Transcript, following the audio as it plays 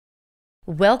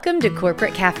Welcome to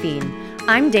Corporate Caffeine.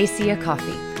 I'm Dacia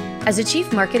Coffee. As a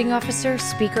chief marketing officer,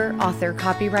 speaker, author,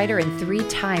 copywriter, and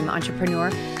three-time entrepreneur,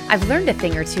 I've learned a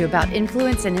thing or two about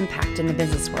influence and impact in the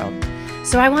business world.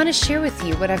 So I want to share with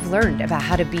you what I've learned about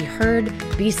how to be heard,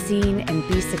 be seen, and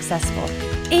be successful,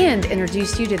 and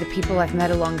introduce you to the people I've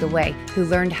met along the way who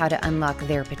learned how to unlock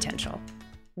their potential.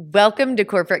 Welcome to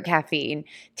Corporate Caffeine.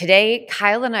 Today,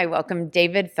 Kyle and I welcome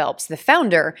David Phelps, the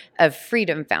founder of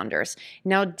Freedom Founders.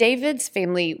 Now, David's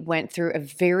family went through a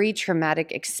very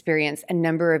traumatic experience a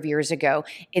number of years ago,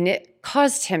 and it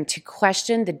caused him to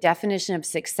question the definition of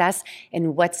success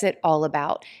and what's it all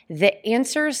about. The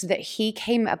answers that he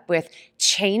came up with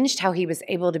changed how he was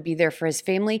able to be there for his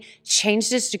family,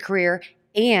 changed his career,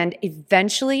 and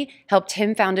eventually helped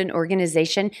him found an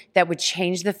organization that would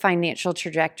change the financial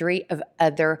trajectory of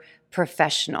other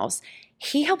professionals.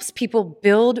 He helps people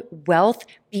build wealth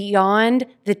beyond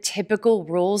the typical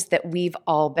rules that we've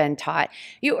all been taught.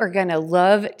 You are going to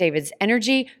love David's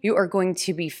energy. You are going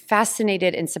to be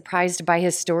fascinated and surprised by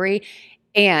his story,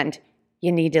 and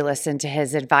you need to listen to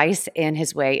his advice and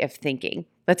his way of thinking.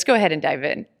 Let's go ahead and dive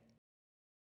in.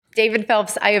 David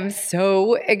Phelps, I am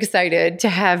so excited to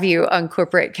have you on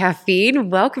Corporate Caffeine.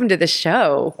 Welcome to the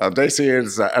show. Daisy,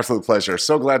 it's an absolute pleasure.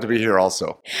 So glad to be here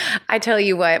also. I tell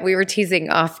you what, we were teasing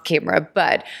off camera,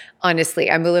 but honestly,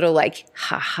 I'm a little like,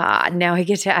 now I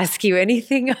get to ask you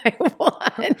anything I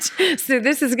want. So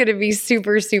this is going to be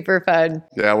super, super fun.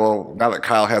 Yeah, well, now that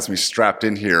Kyle has me strapped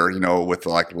in here, with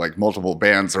like multiple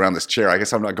bands around this chair, I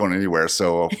guess I'm not going anywhere.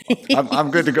 So I'm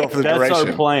good to go for the duration. That's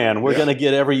our plan. We're going to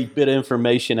get every bit of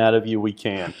information out of you we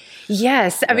can.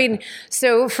 Yes. I mean,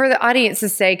 so for the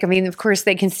audience's sake, of course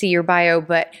they can see your bio,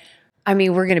 but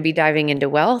we're going to be diving into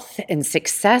wealth and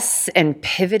success and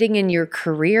pivoting in your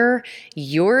career,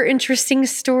 your interesting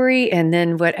story, and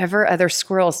then whatever other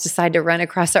squirrels decide to run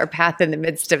across our path in the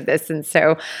midst of this. And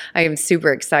so I am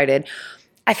super excited.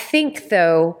 I think,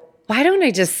 though, why don't I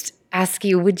just ask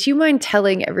you, would you mind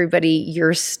telling everybody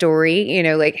your story,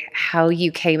 like how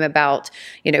you came about,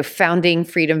 founding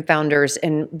Freedom Founders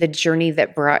and the journey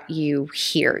that brought you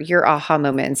here, your aha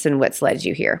moments and what's led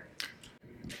you here?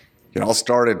 It all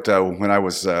started when I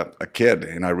was a kid,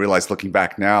 and I realized looking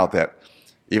back now that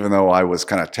even though I was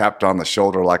kind of tapped on the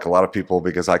shoulder like a lot of people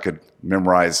because I could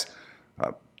memorize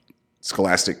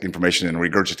scholastic information and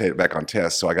regurgitate it back on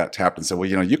tests, so I got tapped and said, well,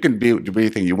 you can do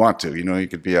anything you want to. You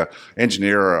could be an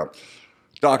engineer, a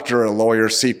doctor, a lawyer,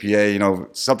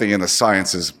 CPA, something in the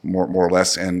sciences more or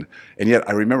less. And yet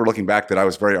I remember looking back that I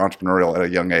was very entrepreneurial at a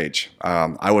young age.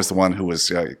 I was the one who was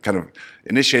kind of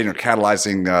initiating or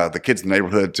catalyzing the kids in the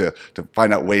neighborhood to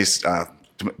find out ways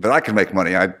that I could make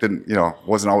money. I didn't,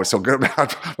 wasn't always so good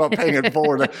about paying it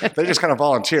forward. They just kind of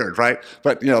volunteered, right?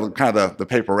 But, kind of the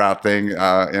paper route thing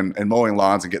and mowing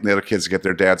lawns and getting the other kids to get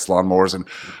their dad's lawnmowers. And,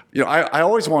 I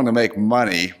always wanted to make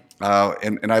money.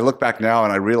 And I look back now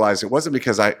and I realize it wasn't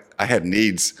because I had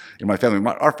needs in my family.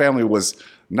 Our family was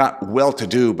not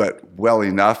well-to-do, but well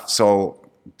enough, so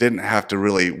didn't have to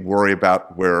really worry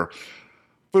about where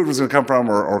food was going to come from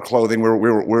or clothing. We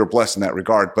were blessed in that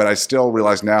regard. But I still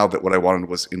realize now that what I wanted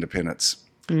was independence.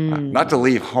 Not to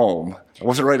leave home. I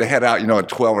wasn't ready to head out, at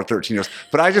 12 or 13 years.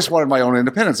 But I just wanted my own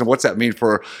independence. And what's that mean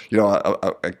for,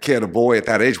 a kid, a boy at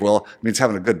that age? Well, it means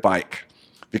having a good bike.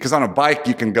 Because on a bike,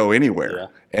 you can go anywhere. Yeah.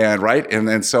 And right. And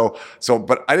then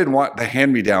but I didn't want the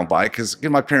hand-me-down bike because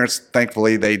my parents,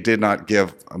 thankfully, they did not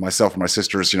give myself and my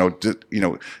sisters,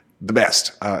 the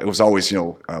best. It was always,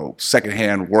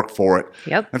 secondhand, work for it.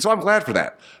 Yep. And so I'm glad for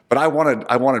that. But I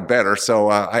wanted better. So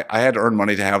I had to earn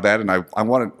money to have that. And I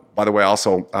wanted, by the way, I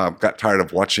also got tired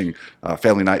of watching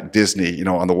Family Night Disney,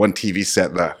 on the one TV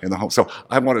set in the home. So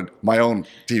I wanted my own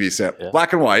TV set,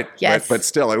 black and white, yes. but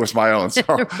still it was my own. So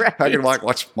right. I could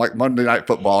watch like Monday Night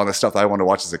Football and the stuff that I wanted to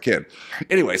watch as a kid.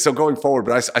 Anyway, so going forward,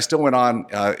 but I still went on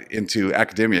into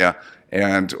academia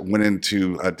and went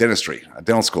into dentistry,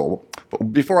 dental school.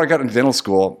 But before I got into dental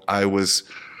school, I was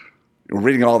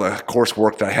reading all the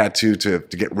coursework that I had to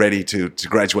get ready to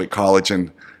graduate college,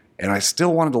 and I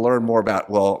still wanted to learn more about,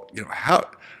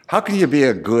 how can you be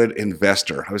a good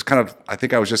investor? I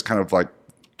think I was just kind of like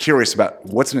curious about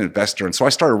what's an investor. And so I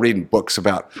started reading books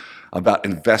about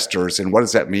investors and what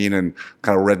does that mean, and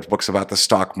kind of read books about the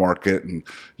stock market and,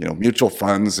 mutual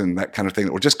funds and that kind of thing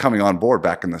that were just coming on board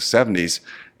back in the 70s.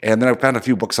 And then I found a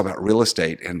few books about real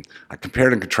estate, and I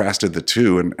compared and contrasted the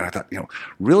two. And I thought,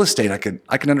 real estate, I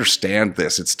can understand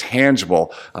this. It's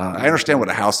tangible. I understand what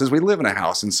a house is. We live in a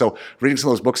house. And so reading some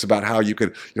of those books about how you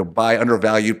could buy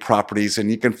undervalued properties and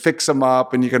you can fix them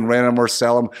up and you can rent them or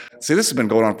sell them. See, this has been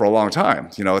going on for a long time.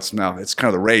 It's kind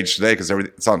of the rage today because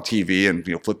it's on TV and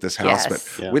flip this house.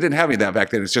 Yes. But we didn't have any of that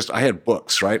back then. It's just I had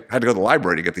books, right? I had to go to the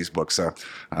library to get these books.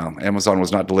 Amazon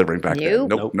was not delivering back then.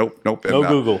 Nope. And, no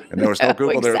Google. And there was no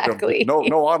Google. Exactly. No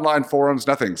online forums,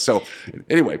 nothing. So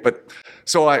anyway,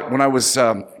 when I was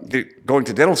going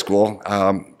to dental school,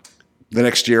 the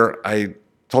next year I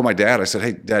told my dad, I said,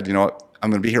 hey, Dad, I'm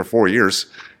going to be here 4 years.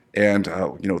 And,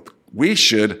 we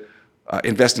should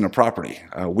invest in a property.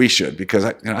 We should, because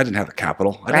I didn't have the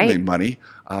capital. I didn't have any money,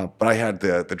 but I had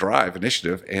the drive,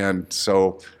 initiative. And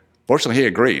so fortunately, he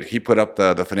agreed. He put up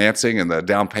the financing and the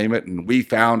down payment, and we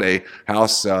found a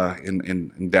house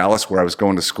in Dallas where I was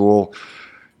going to school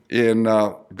in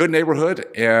a good neighborhood,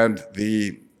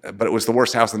 but it was the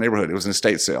worst house in the neighborhood. It was an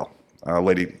estate sale. A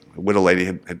widow lady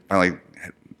had finally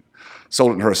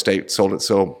sold it in her estate, sold it.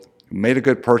 So made a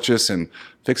good purchase and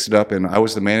fixed it up, and I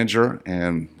was the manager,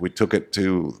 and we took it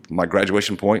to my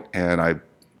graduation point, and I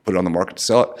put it on the market to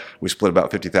sell it. We split about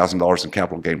 $50,000 in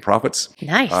capital gain profits.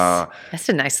 Nice. That's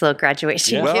a nice little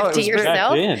graduation Yeah. gift to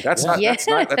yourself. That's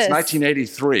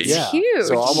 1983. Yeah. Huge.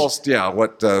 So almost,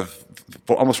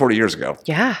 almost 40 years ago.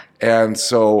 Yeah. And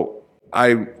so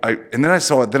then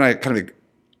I kind of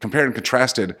compared and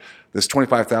contrasted this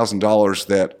 $25,000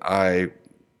 that I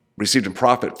received in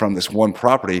profit from this one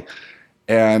property,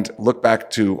 and looked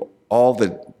back to all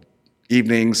the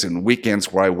evenings and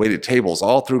weekends where I waited tables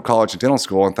all through college and dental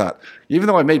school, and thought, even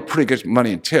though I made pretty good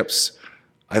money in tips,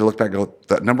 I look back and go,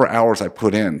 the number of hours I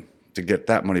put in to get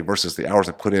that money versus the hours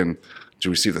I put in to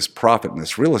receive this profit in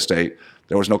this real estate,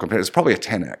 there was no comparison. It's probably a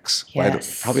 10x, Yes.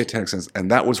 right? Probably a 10x,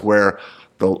 and that was where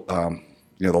the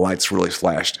lights really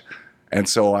flashed. And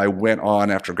so I went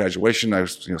on after graduation. I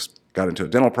got into a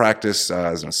dental practice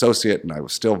as an associate, and I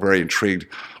was still very intrigued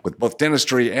with both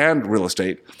dentistry and real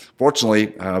estate.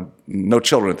 Fortunately, no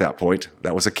children at that point.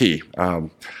 That was a key. And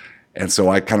so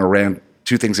I kind of ran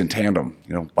two things in tandem.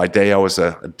 By day I was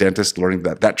a dentist learning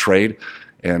that trade,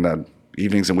 and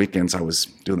evenings and weekends I was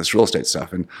doing this real estate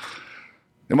stuff. And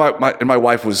my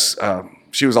wife was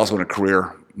she was also in a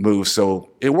career move,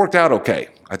 so it worked out okay.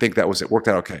 I think it worked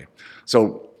out okay.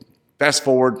 So fast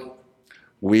forward,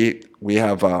 we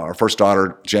have our first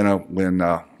daughter, Jenna, when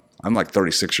I'm like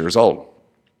 36 years old,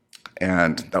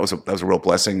 and that was a real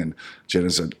blessing. And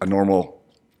Jenna's a normal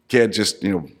kid, just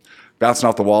bouncing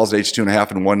off the walls at age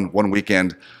 2.5. And one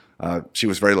weekend, she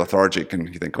was very lethargic,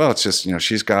 and you think, well, it's just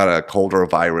she's got a cold or a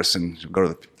virus, and go to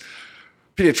the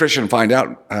pediatrician and find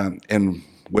out. And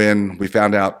when we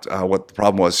found out what the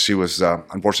problem was, she was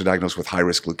unfortunately diagnosed with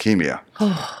high-risk leukemia.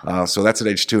 So that's at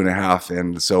age 2.5,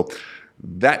 and so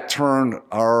that turned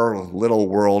our little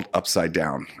world upside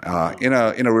down in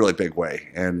a really big way.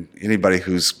 And anybody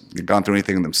who's gone through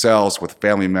anything themselves with a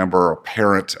family member or a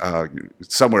parent,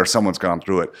 somewhere someone's gone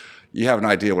through it, you have an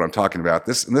idea what I'm talking about.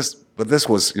 But this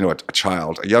was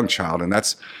a young child, and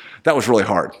that was really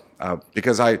hard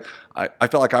because I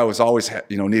felt like I was always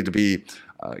needed to be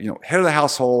head of the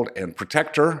household and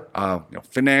protect her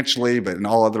financially, but in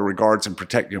all other regards, and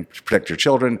protect your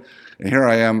children. And here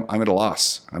I am, I'm at a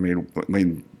loss. I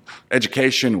mean,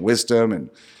 education, wisdom,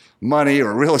 and money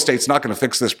or real estate's not going to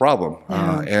fix this problem.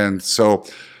 And so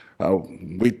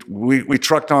we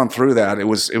trucked on through that. It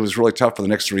was really tough for the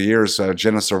next 3 years.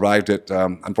 Jenna survived it.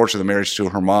 Unfortunately, the marriage to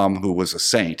her mom, who was a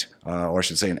saint, or I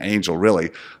should say an angel,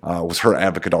 really, was her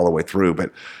advocate all the way through.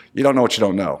 But you don't know what you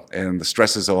don't know, and the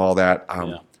stresses of all that.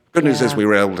 Good news is we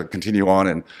were able to continue on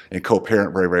and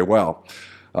co-parent very, very well.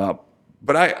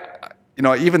 But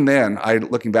even then,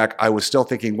 looking back, I was still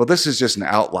thinking, well, this is just an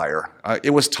outlier. It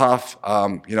was tough.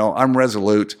 I'm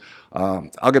resolute.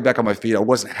 I'll get back on my feet. I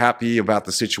wasn't happy about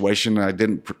the situation. I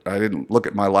didn't look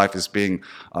at my life as being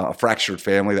a fractured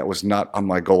family. That was not on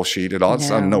my goal sheet at all.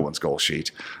 It's on no one's goal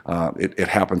sheet. It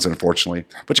happens, unfortunately.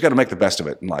 But you got to make the best of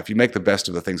it in life. You make the best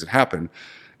of the things that happen,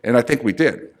 and I think we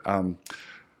did.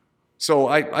 So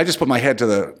I just put my head to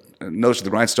the nose to the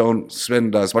grindstone,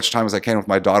 spend as much time as I can with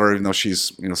my daughter, even though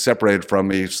she's separated from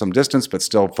me some distance, but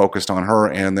still focused on her.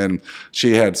 And then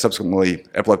she had subsequently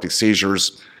epileptic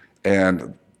seizures,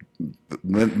 and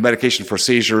the medication for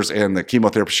seizures and the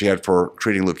chemotherapy she had for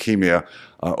treating leukemia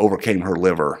overcame her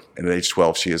liver. And at age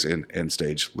 12, she is in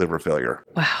end-stage liver failure.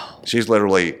 Wow. She's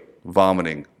literally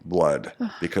vomiting blood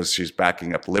because she's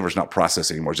backing up. The liver's not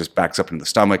processing anymore. It just backs up into the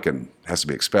stomach and has to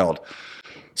be expelled.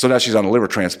 So now she's on a liver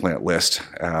transplant list.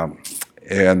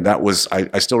 And that was,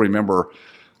 I still remember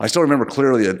I still remember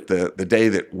clearly the day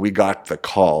that we got the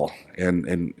call,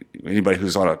 and anybody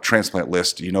who's on a transplant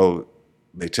list,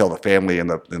 they tell the family and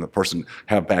the person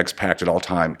have bags packed at all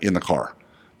time in the car,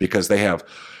 because they have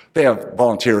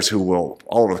volunteers who will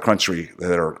all over the country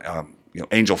that are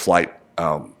angel flight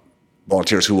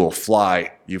volunteers who will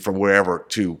fly you from wherever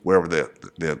to wherever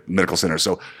the medical center.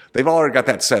 So they've already got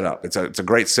that set up. It's a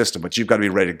great system, but you've got to be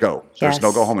ready to go. Yes. There's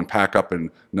no go home and pack up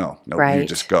and no, right. You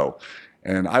just go.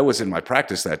 And I was in my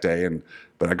practice that day,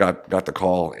 but I got the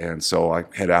call, and so I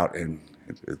head out, and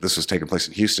this was taking place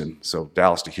in Houston, so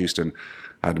Dallas to Houston.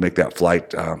 I had to make that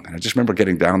flight, and I just remember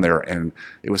getting down there, and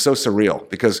it was so surreal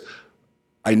because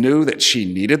I knew that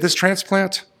she needed this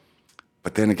transplant,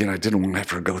 but then again, I didn't want to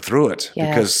have her go through it. Yes.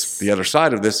 Because the other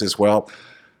side of this is, how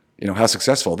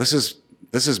successful this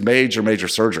is major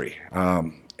surgery,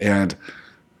 and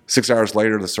 6 hours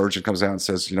later, the surgeon comes out and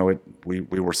says, we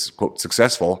were, quote,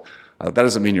 successful. That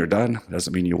doesn't mean you're done. That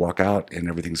doesn't mean you walk out and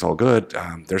everything's all good.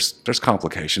 There's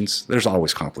complications. There's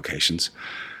always complications.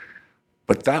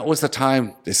 But that was the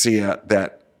time to see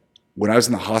that when I was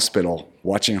in the hospital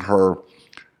watching her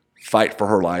fight for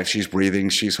her life, she's breathing,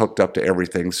 she's hooked up to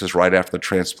everything. This is right after the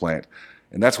transplant.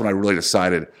 And that's when I really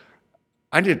decided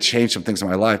I need to change some things in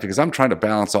my life, because I'm trying to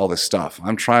balance all this stuff.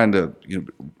 I'm trying to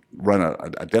run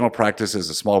a dental practice as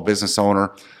a small business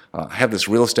owner. I have this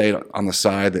real estate on the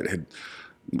side that had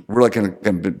really kind of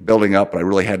been building up, but I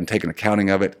really hadn't taken accounting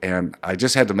of it. And I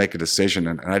just had to make a decision.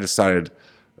 And I decided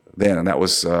then, and that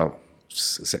was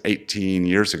 18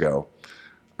 years ago,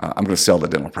 I'm going to sell the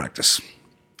dental practice.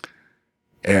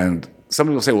 And some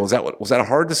people say, well, was that a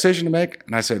hard decision to make?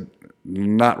 And I said,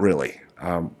 not really,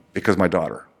 because my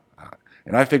daughter.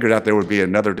 And I figured out there would be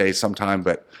another day sometime,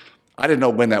 but I didn't know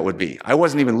when that would be. I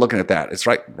wasn't even looking at that. It's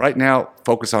right now,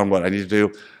 focus on what I need to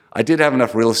do. I did have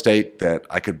enough real estate that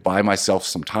I could buy myself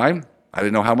some time. I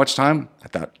didn't know how much time. I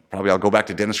thought probably I'll go back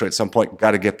to dentistry at some point.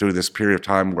 Got to get through this period of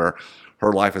time where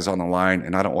her life is on the line,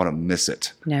 and I don't want to miss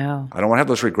it. No. I don't want to have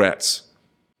those regrets.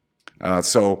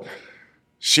 So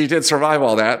she did survive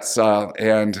all that,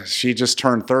 and she just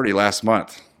turned 30 last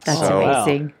month. That's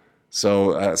amazing.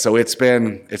 Wow. So it's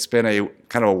been a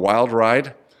kind of a wild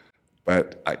ride,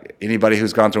 but anybody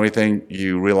who's gone through anything,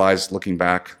 you realize looking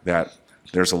back that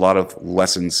there's a lot of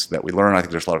lessons that we learn. I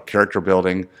think there's a lot of character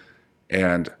building,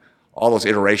 and all those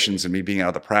iterations and me being out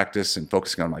of the practice and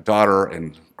focusing on my daughter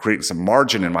and creating some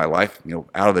margin in my life,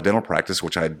 out of the dental practice,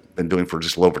 which I'd been doing for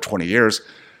just a little over 20 years.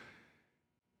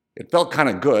 It felt kind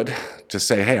of good to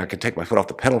say, hey, I could take my foot off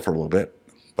the pedal for a little bit,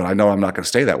 but I know I'm not going to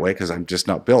stay that way because I'm just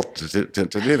not built to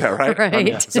do that, right?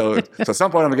 Right. So at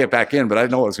some point I'm going to get back in, but I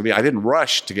didn't know what it was going to be. I didn't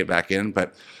rush to get back in,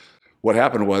 but what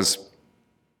happened was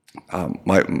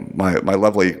my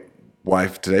lovely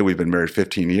wife, today we've been married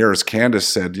 15 years, Candace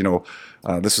said,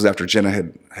 this was after Jenna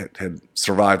had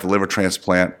survived the liver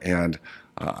transplant, and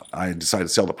I decided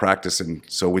to sell the practice, and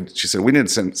so she said, we need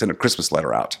to send a Christmas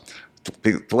letter out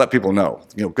to let people know,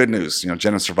 good news,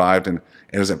 Jenna survived, and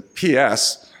it was a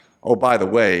P.S., oh, by the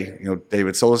way,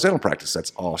 David sold his dental practice.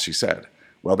 That's all she said.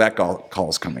 Well, that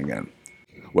call's coming in.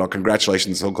 Well,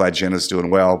 congratulations, so glad Jenna's doing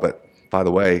well, but by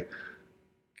the way,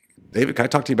 David, can I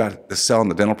talk to you about the selling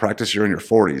the dental practice? You're in your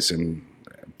 40s, and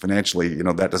financially,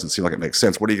 that doesn't seem like it makes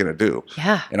sense. What are you going to do?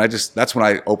 Yeah. And that's when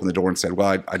I opened the door and said,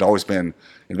 well, I'd always been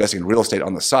investing in real estate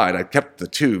on the side. I kept the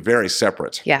two very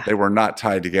separate. Yeah. They were not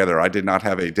tied together. I did not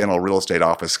have a dental real estate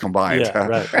office combined. Yeah,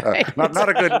 right. Right. Not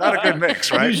a good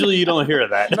mix, right? Usually you don't hear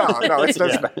that. No,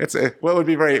 it would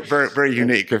be very, very, very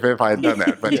unique if I had done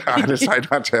that, but I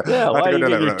decided not to. Yeah, not while to go you down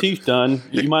get that your road. teeth done,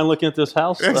 you mind looking at this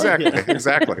house?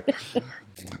 Exactly.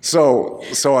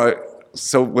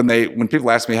 So when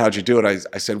people ask me how'd you do it,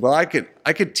 I said, well, I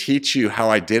could teach you how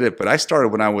I did it, but I started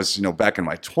when I was back in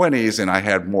my 20s, and I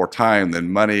had more time than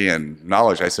money and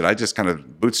knowledge. I said I just kind of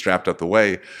bootstrapped up the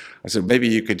way. I said maybe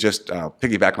you could just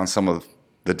piggyback on some of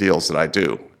the deals that I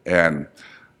do, and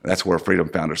that's where Freedom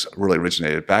Founders really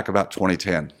originated back about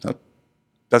 2010, a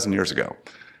dozen years ago.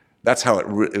 That's how it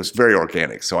was very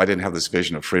organic. So I didn't have this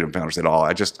vision of Freedom Founders at all.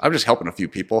 I'm just helping a few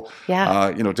people,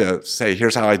 to say,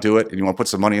 here's how I do it. And you want to put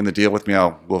some money in the deal with me?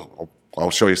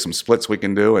 I'll show you some splits we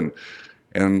can do.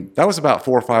 And that was about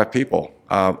 4 or 5 people.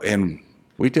 And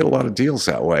we did a lot of deals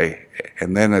that way.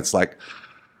 And then it's like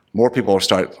more people are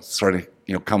starting,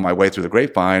 come my way through the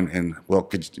grapevine. And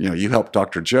could you help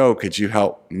Dr. Joe? Could you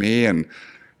help me? And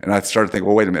I started thinking,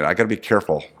 well, wait a minute, I got to be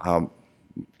careful.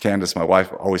 Candace, my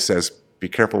wife, always says, be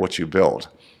careful what you build,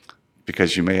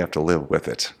 because you may have to live with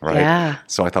it, right? Yeah.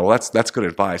 So I thought, well, that's good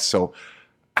advice. So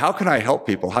how can I help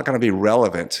people? How can I be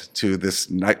relevant to this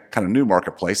kind of new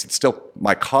marketplace? It's still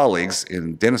my colleagues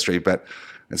in dentistry, but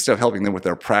instead of helping them with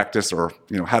their practice or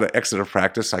how to exit a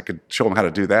practice, I could show them how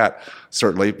to do that,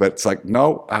 certainly. But it's like,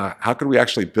 no, how could we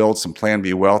actually build some Plan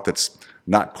B wealth that's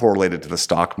not correlated to the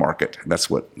stock market? And that's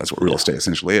what real estate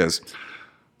essentially is.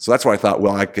 So that's why I thought,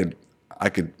 well, I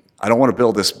don't want to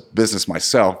build this business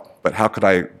myself, but how could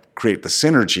I create the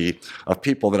synergy of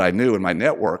people that I knew in my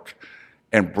network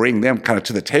and bring them kind of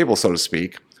to the table, so to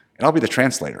speak, and I'll be the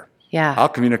translator. Yeah. I'll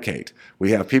communicate.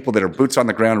 We have people that are boots on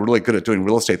the ground, really good at doing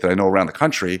real estate that I know around the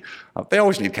country. They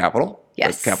always need capital.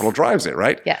 Yes. Capital drives it,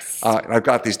 right? Yes. And I've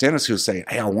got these dentists who say,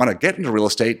 hey, I want to get into real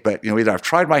estate, but either I've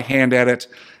tried my hand at it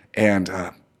and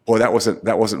boy, that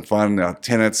wasn't fun.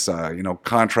 Tenants,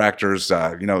 contractors,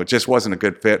 it just wasn't a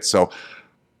good fit. So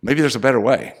maybe there's a better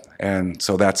way. And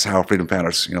so that's how Freedom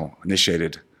Founders,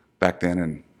 initiated back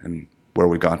then and where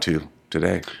we've gone to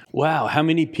today. Wow. How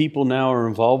many people now are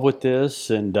involved with this,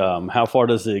 and how far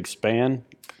does it expand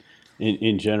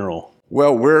in general?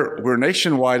 Well, we're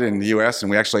nationwide in the U.S., and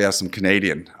we actually have some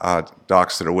Canadian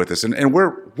docs that are with us. And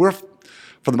we're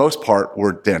for the most part,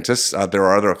 we're dentists. There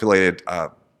are other affiliated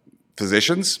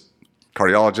physicians,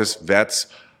 cardiologists, vets,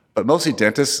 but mostly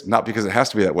dentists, not because it has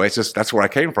to be that way. It's just that's where I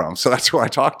came from. So that's who I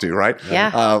talk to, right?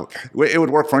 Yeah. It would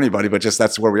work for anybody, but just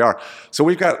that's where we are. So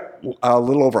we've got a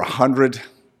little over 100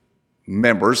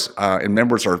 members, and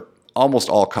members are almost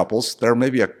all couples. There may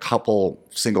be a couple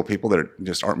single people that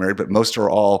just aren't married, but most are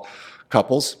all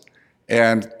couples.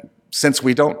 And since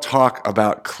we don't talk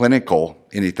about clinical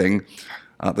anything,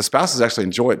 the spouses actually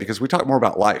enjoy it because we talk more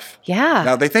about life. Yeah.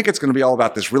 Now they think it's going to be all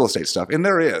about this real estate stuff, and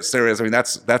there is. I mean,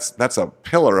 that's a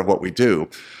pillar of what we do.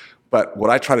 But what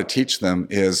I try to teach them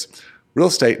is real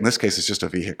estate, in this case, is just a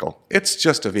vehicle. It's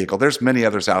just a vehicle. There's many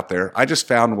others out there. I just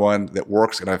found one that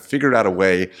works, and I've figured out a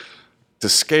way to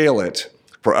scale it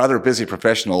for other busy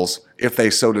professionals if they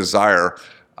so desire,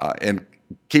 and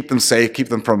keep them safe, keep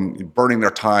them from burning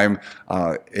their time,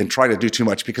 and try to do too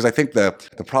much. Because I think the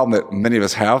problem that many of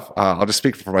us have, I'll just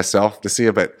speak for myself to see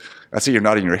you, but I see you're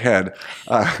nodding your head.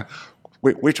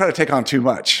 We try to take on too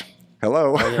much.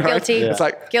 Hello. Guilty. It's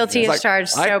like Guilty as charged.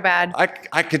 So bad.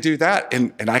 I could do that,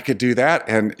 and I could do that,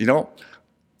 and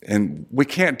and we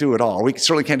can't do it all. We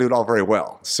certainly can't do it all very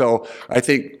well. So I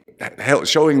think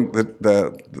showing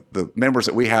the members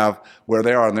that we have where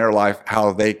they are in their life,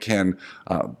 how they can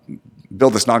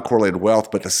build this non-correlated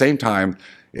wealth, but at the same time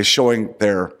is showing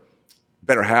their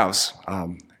better halves.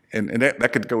 And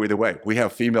that could go either way. We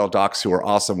have female docs who are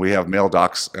awesome. We have male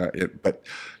docs, but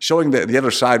showing the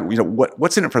other side,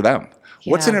 what's in it for them?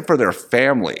 Yeah. What's in it for their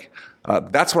family?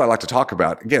 That's what I like to talk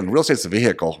about. Again, real estate's a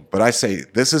vehicle, but I say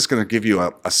this is going to give you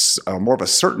a more of a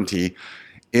certainty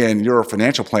in your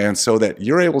financial plan so that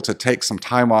you're able to take some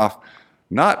time off,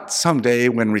 not someday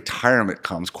when retirement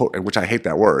comes, quote, which I hate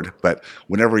that word, but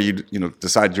whenever you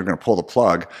decide you're going to pull the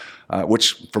plug,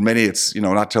 which for many it's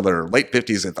not till their late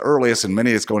 50s at the earliest, and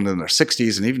many it's going into their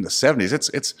 60s and even the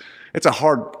 70s. It's a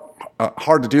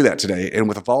hard to do that today, and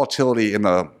with the volatility in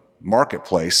the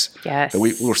marketplace, yes, that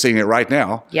we're seeing it right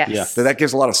now, yes, that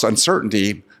gives a lot of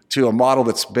uncertainty to a model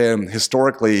that's been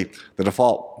historically the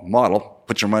default model.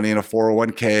 Put your money in a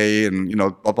 401k and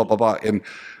blah blah blah blah. And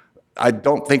I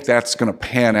don't think that's going to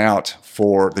pan out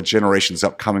for the generations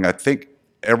upcoming. I think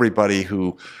everybody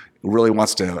who really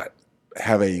wants to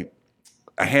have a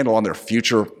handle on their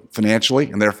future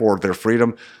financially and therefore their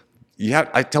freedom,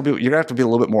 I tell people you're going to have to be a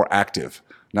little bit more active.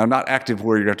 Now, not active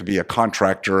where you're going to have to be a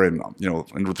contractor and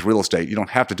with real estate. You don't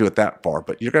have to do it that far,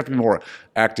 but you're going to have to be more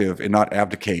active and not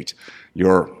abdicate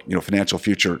your financial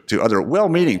future to other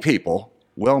well-meaning people,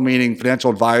 well-meaning financial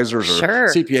advisors or sure,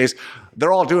 CPAs.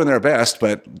 They're all doing their best,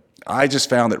 but I just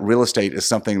found that real estate is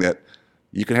something that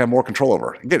you can have more control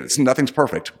over. Again, nothing's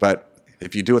perfect, but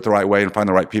if you do it the right way and find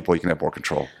the right people, you can have more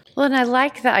control. Well, and I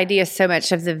like the idea so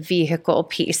much of the vehicle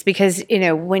piece because,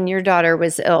 when your daughter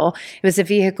was ill, it was a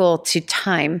vehicle to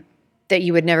time that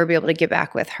you would never be able to get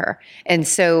back with her. And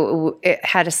so it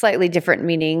had a slightly different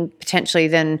meaning potentially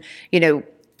than,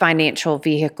 financial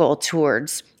vehicle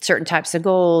towards certain types of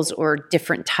goals or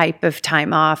different type of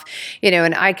time off,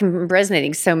 and I can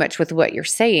resonating so much with what you're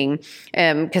saying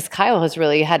because Kyle has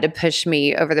really had to push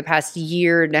me over the past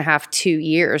year and a half, 2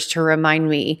 years to remind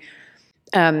me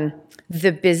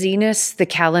the busyness, the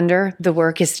calendar, the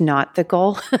work is not the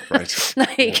goal.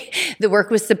 Right. The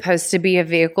work was supposed to be a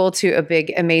vehicle to a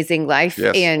big, amazing life.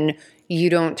 Yes. And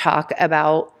you don't talk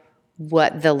about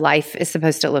what the life is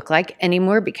supposed to look like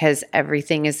anymore because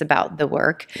everything is about the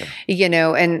work,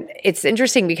 and it's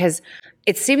interesting because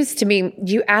it seems to me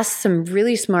you ask some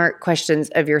really smart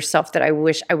questions of yourself that I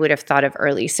wish I would have thought of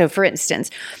early. So for instance,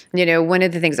 one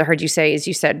of the things I heard you say is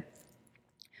you said,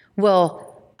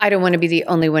 well, I don't want to be the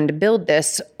only one to build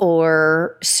this,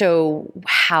 or so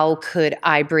how could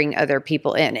I bring other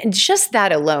people in? And just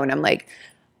that alone, I'm like,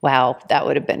 wow, that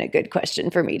would have been a good question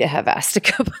for me to have asked a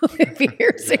couple of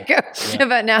years ago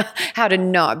about now how to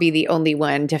not be the only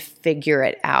one to figure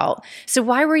it out. So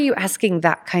why were you asking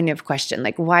that kind of question?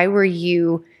 Like, why were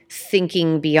you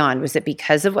thinking beyond? Was it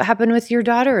because of what happened with your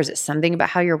daughter, or is it something about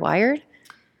how you're wired?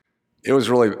 It was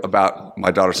really about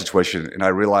my daughter's situation. And I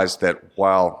realized that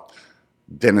while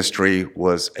dentistry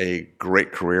was a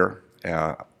great career,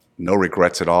 no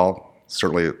regrets at all,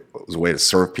 certainly it was a way to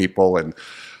serve people and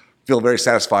feel very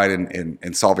satisfied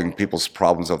in solving people's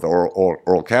problems of the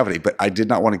oral cavity, but I did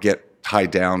not want to get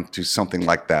tied down to something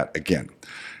like that again.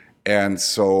 And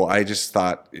so I just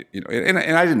thought, and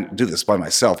I didn't do this by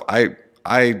myself.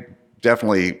 I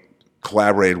definitely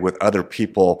collaborated with other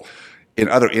people in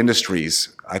other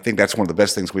industries. I think that's one of the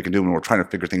best things we can do when we're trying to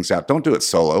figure things out. Don't do it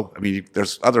solo. I mean,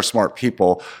 there's other smart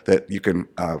people that you can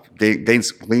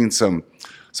glean some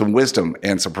wisdom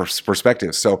and some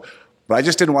perspective. So, but I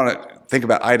just didn't want to think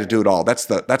about I had to do it all. That's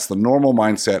the normal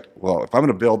mindset. Well, if I'm going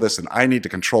to build this, and I need to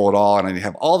control it all, and I need to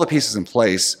have all the pieces in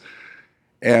place,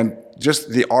 and just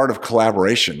the art of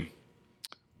collaboration,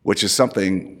 which is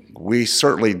something we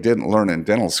certainly didn't learn in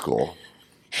dental school.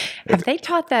 Have they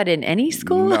taught that in any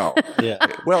school? No. Yeah.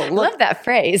 Well, look, love that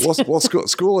phrase. well,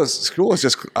 school is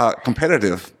just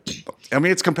competitive. I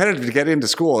mean, it's competitive to get into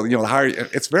school. The higher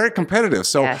it's very competitive.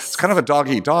 So It's kind of a dog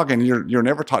eat dog, and you're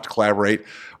never taught to collaborate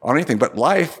on anything. But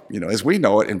life, as we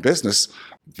know it in business,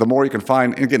 the more you can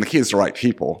find, and again, the key is the right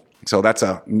people. So that's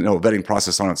a vetting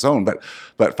process on its own.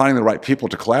 But finding the right people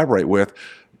to collaborate with,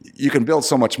 you can build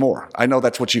so much more. I know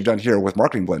that's what you've done here with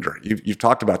Marketing Blender. You've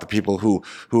talked about the people who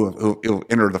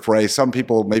enter the fray. Some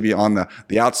people maybe on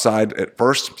the outside at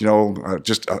first,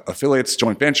 just affiliates,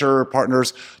 joint venture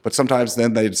partners, but sometimes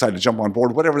then they decide to jump on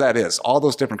board, whatever that is. All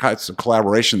those different kinds of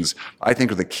collaborations, I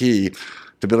think, are the key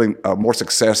to building more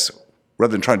success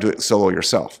rather than trying to do it solo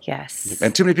yourself. Yes.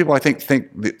 And too many people, I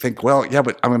think, well, yeah,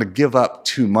 but I'm going to give up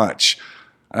too much.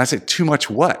 And I say, too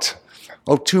much what?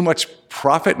 Oh, too much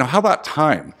profit? Now, how about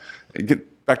time?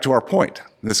 Get back to our point,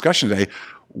 the discussion today.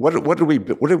 What are we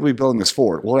building this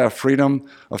for? We'll have freedom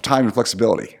of time and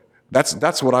flexibility.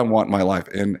 That's what I want in my life.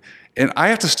 And I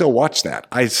have to still watch that.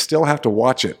 I still have to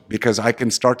watch it because I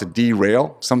can start to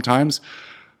derail sometimes.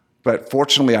 But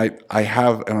fortunately, I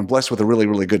have, and I'm blessed with a really,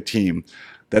 really good team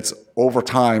that's over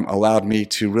time allowed me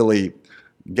to really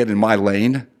get in my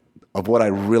lane of what I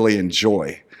really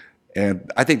enjoy.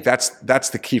 And I think that's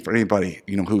the key for anybody,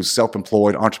 who's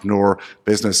self-employed, entrepreneur,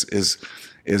 business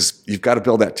is you've got to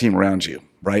build that team around you,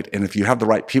 right? And if you have the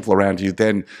right people around you,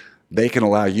 then they can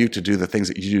allow you to do the things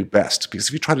that you do best. Because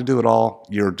if you try to do it all,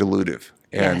 you're dilutive,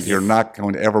 and you're not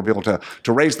going to ever be able to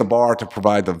raise the bar to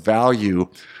provide the value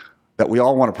that we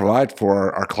all want to provide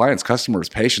for our clients, customers,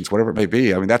 patients, whatever it may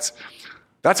be. I mean,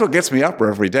 that's what gets me up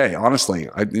every day, honestly.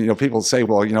 People say,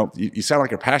 well, you sound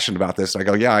like you're passionate about this. I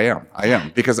go, yeah, I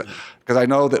am. Because I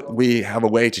know that we have a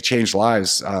way to change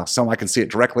lives. Some I can see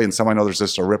it directly, and some I know there's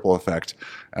just a ripple effect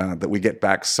that we get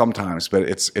back sometimes, but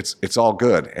it's all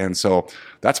good. And so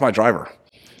that's my driver.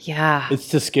 Yeah.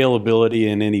 It's the scalability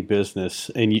in any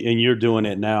business. And you're doing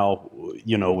it now,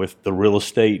 with the real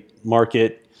estate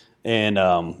market, and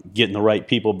getting the right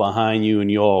people behind you, and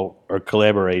you all are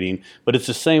collaborating. But it's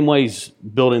the same ways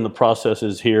building the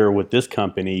processes here with this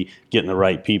company, getting the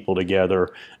right people together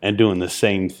and doing the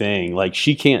same thing. Like,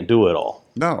 she can't do it all.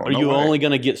 No, Or you're only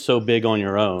going to get so big on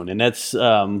your own. And that's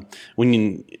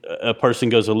when a person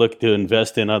goes to look to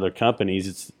invest in other companies,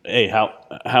 it's, hey, how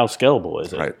scalable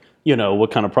is it? Right. What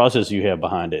kind of process you have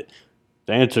behind it?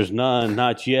 The answer's none,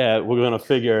 not yet. We're going to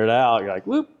figure it out. You're like,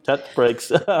 whoop, tap the brakes.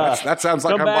 That sounds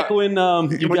like come back when you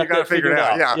got to figure it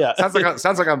out. Yeah.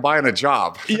 Sounds like I'm buying a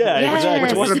job. Yeah, Yes. exactly.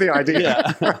 Which wasn't the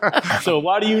idea. Yeah. So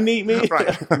why do you need me?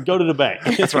 Right. Go to the bank.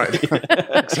 That's right.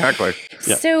 Exactly.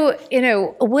 Yeah. So,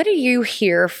 what do you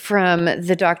hear from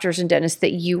the doctors and dentists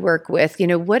that you work with?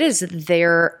 What is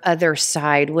their other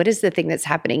side? What is the thing that's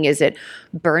happening? Is it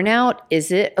burnout?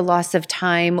 Is it a loss of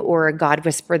time, or a God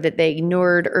whisper that they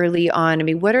ignored early on? I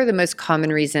mean, what are the most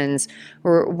common reasons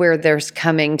where there's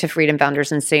coming to Freedom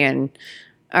Founders and saying,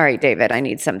 all right, David, I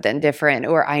need something different,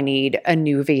 or I need a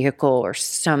new vehicle or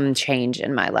some change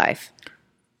in my life?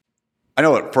 I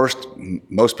know at first,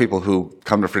 most people who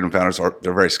come to Freedom Founders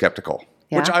they're very skeptical,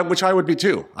 Yeah. which I would be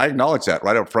too. I acknowledge that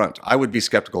right up front. I would be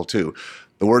skeptical too.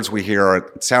 The words we hear are,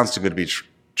 it sounds too good to be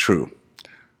true.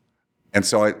 And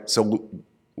so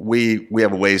we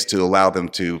have ways to allow them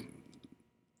to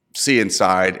see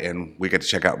inside, and we get to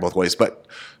check out both ways. But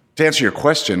to answer your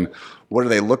question, what are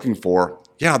they looking for?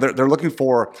 Yeah, they're looking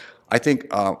for I think,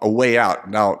 a way out.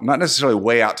 Now, not necessarily a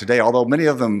way out today, although many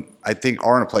of them, I think,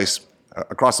 are in a place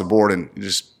across the board, and you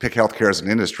just pick healthcare as an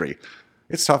industry.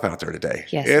 It's tough out there today.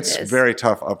 Yes, it's it is. very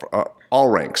tough up all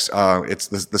ranks. It's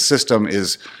the system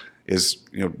is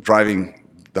driving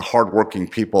the hardworking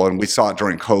people, and we saw it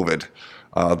during COVID.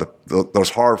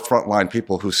 Those hard frontline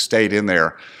people who stayed in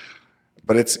there,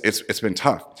 but it's been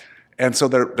tough, and so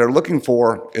they're looking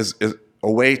for is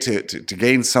a way to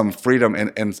gain some freedom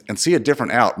and see a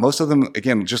different out. Most of them,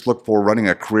 again, just look for running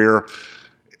a career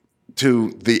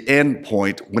to the end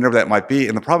point, whenever that might be.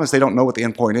 And the problem is they don't know what the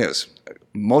end point is.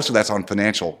 Most of that's on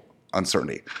financial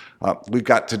uncertainty. We've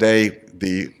got today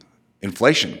the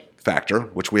inflation factor,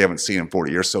 which we haven't seen in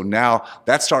 40 years. So now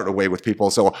that's starting to weigh with people.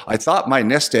 So I thought my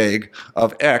nest egg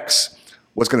of X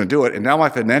was going to do it. And now my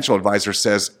financial advisor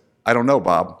says, I don't know,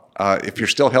 Bob. If you're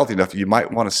still healthy enough, you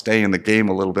might want to stay in the game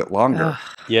a little bit longer.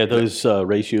 Yeah, those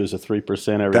ratios of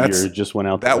 3% every year just went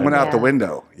out the window. That went out the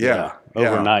window. Yeah.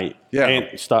 Overnight. Yeah.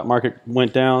 And stock market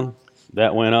went down,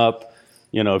 that went up.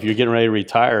 If you're getting ready to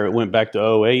retire, it went back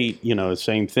to '08,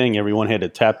 same thing. Everyone had to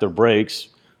tap their brakes,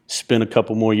 spend a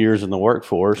couple more years in the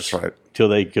workforce till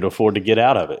they could afford to get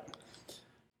out of it.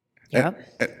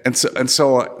 Yep. And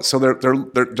so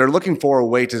they're looking for a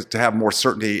way to have more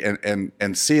certainty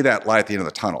and see that light at the end of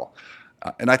the tunnel.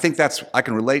 And I think I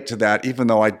can relate to that, even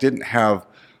though I didn't have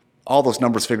all those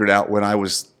numbers figured out when I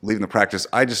was leaving the practice.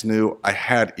 I just knew I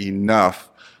had enough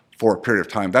for a period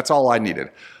of time. That's all I needed.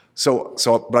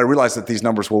 But I realized that these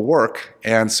numbers will work.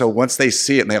 And so once they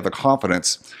see it and they have the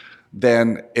confidence,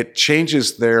 then it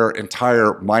changes their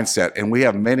entire mindset. And we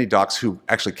have many docs who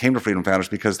actually came to Freedom Founders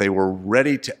because they were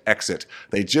ready to exit.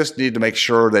 They just needed to make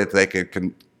sure that they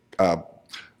could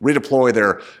redeploy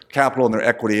their capital and their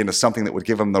equity into something that would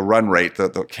give them the run rate,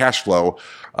 the cash flow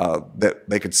that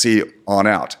they could see on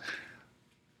out.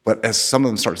 But as some of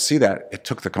them started to see that, it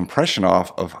took the compression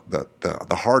off of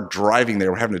the hard driving they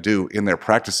were having to do in their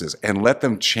practices and let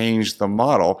them change the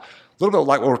model, a little bit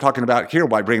like what we're talking about here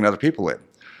by bringing other people in.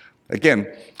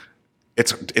 Again,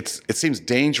 it seems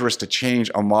dangerous to change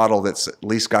a model that's at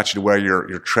least got you to where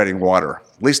you're treading water.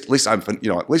 At least I'm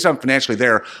financially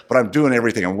there, but I'm doing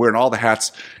everything. I'm wearing all the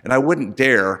hats, and I wouldn't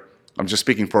dare. I'm just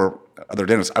speaking for other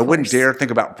dentists. I wouldn't dare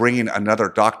think about bringing another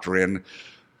doctor in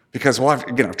because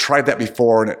I've tried that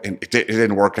before and it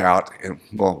didn't work out. And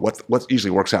what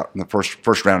usually works out in the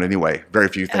first round anyway? Very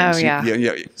few things. Oh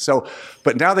yeah. So,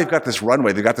 but now they've got this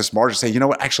runway. They've got this margin. Say, you know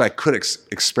what? Actually, I could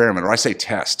experiment, or I say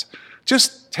test.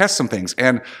 Just test some things.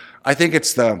 And I think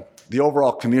it's the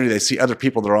overall community. They see other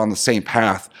people that are on the same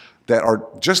path that are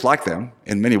just like them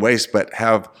in many ways, but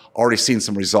have already seen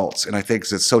some results. And I think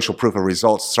it's social proof of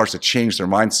results starts to change their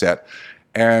mindset.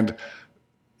 And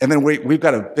then we've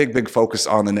got a big focus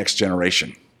on the next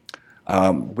generation.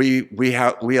 We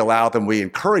allow them, we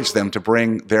encourage them to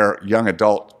bring their young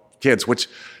adult kids, which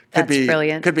could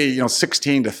be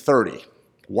 16 to 30,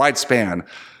 wide span,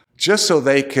 just so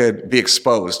they could be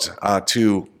exposed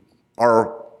to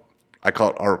I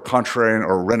call it our contrarian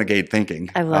or renegade thinking.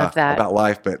 I love that about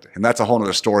life, and that's a whole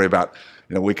other story about.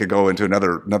 We could go into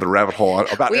another rabbit hole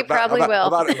about. We probably will.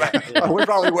 We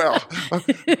probably will.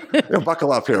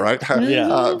 Buckle up here, right?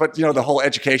 Yeah. But the whole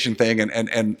education thing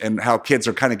and how kids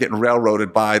are kind of getting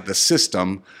railroaded by the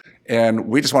system, and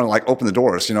we just want to open the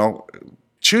doors.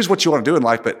 Choose what you want to do in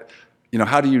life, but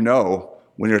how do you know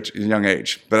when you're at a young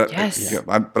age? But yes.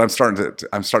 I'm starting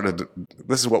to.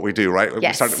 This is what we do, right?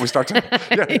 Yes. We start to.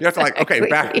 You have to okay,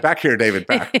 back here, David,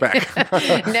 back.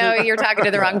 No, you're talking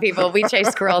to the wrong people. We chase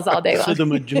squirrels all day long. So the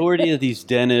majority of these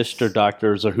dentists or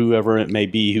doctors or whoever it may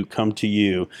be who come to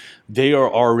you, they are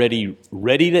already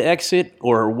ready to exit,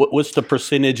 or what's the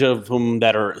percentage of them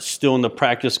that are still in the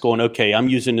practice going, okay, I'm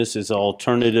using this as an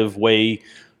alternative way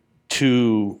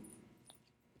to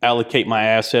allocate my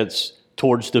assets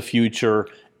towards the future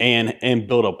and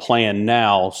build a plan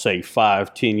now, say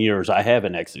 5-10 years, I have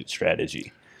an exit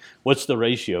strategy. What's the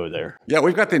ratio there? Yeah,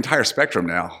 we've got the entire spectrum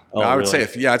now. Oh, I would really?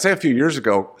 say, I'd say a few years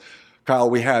ago, Kyle,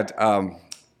 we had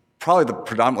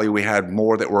predominantly we had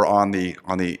more that were on the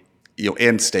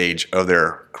end stage of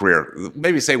their career.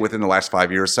 Maybe say within the last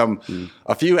 5 years.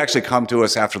 A few actually come to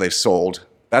us after they've sold.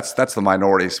 That's the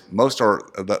minorities. Most are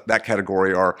that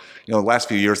category are, the last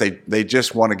few years, they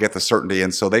just want to get the certainty,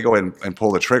 and so they go in and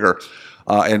pull the trigger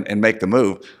and make the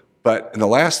move. But in the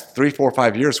last 3, 4,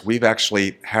 5 years, we've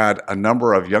actually had a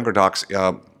number of younger docs,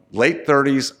 late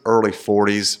 30s, early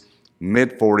 40s,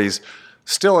 mid 40s,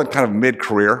 still in kind of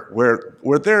mid-career, where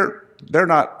they're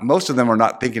most of them are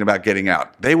not thinking about getting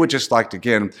out. They would just like to,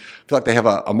 again, feel like they have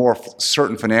a more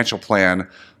certain financial plan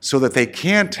so that they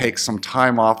can take some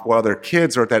time off while their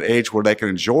kids are at that age where they can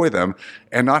enjoy them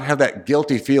and not have that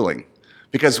guilty feeling.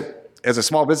 Because as a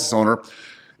small business owner,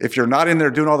 if you're not in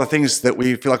there doing all the things that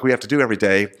we feel like we have to do every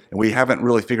day, and we haven't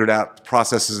really figured out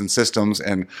processes and systems,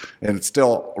 and it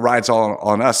still rides all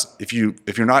on us, if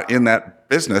you're not in that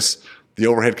business, the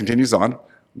overhead continues on.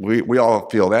 We all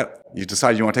feel that. You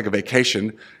decide you want to take a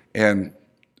vacation, and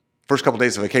first couple of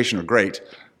days of vacation are great.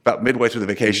 About midway through the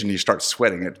vacation, you start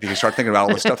sweating it because you start thinking about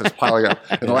all the stuff that's piling up.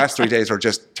 And the last 3 days are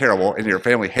just terrible, and your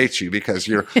family hates you because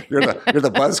you're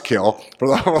the buzzkill for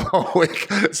the whole week.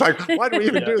 It's like, why do we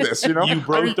even do this? You know, you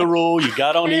broke the rule. You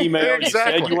got on email.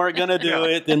 Exactly. You said you weren't going to do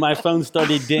it. Then my phone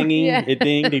started dinging. Yeah. It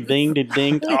dinged, it dinged, it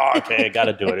dinged. Oh, okay, I got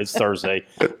to do it. It's Thursday.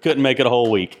 Couldn't make it a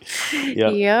whole week.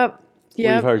 Yep.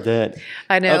 We've heard that.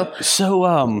 I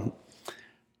know.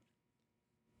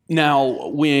 Now,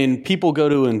 when people go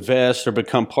to invest or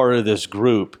become part of this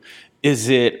group, is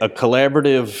it a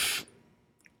collaborative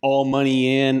all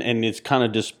money in and it's kind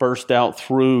of dispersed out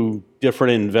through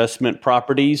different investment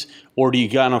properties? Or do you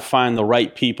got to find the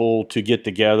right people to get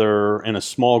together in a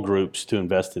small groups to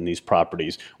invest in these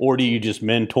properties? Or do you just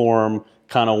mentor them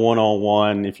kind of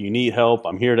one-on-one? If you need help,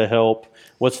 I'm here to help.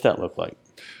 What's that look like?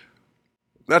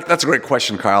 That's a great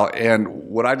question, Kyle. And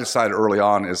what I decided early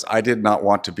on is I did not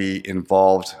want to be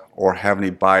involved or have any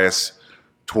bias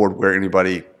toward where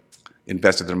anybody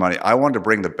invested their money. I wanted to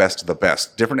bring the best of the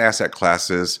best, different asset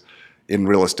classes in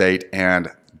real estate and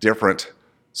different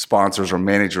sponsors or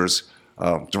managers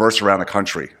diverse around the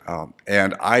country.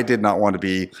 And I did not want to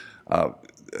be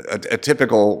a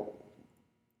typical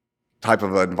type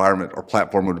of environment or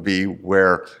platform would be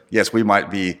where, yes, we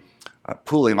might be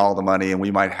pooling all the money, and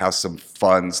we might have some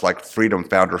funds like Freedom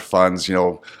Founder funds,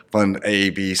 fund A,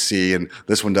 B, C, and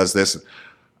this one does this.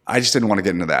 I just didn't want to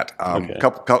get into that. Okay.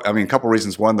 Couple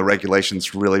reasons. One, the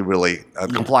regulations really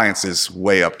compliance is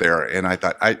way up there, and I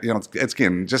thought it's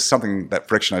again just something, that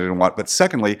friction I didn't want. But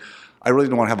secondly, I really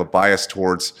didn't want to have a bias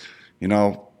towards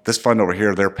this fund over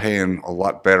here. They're paying a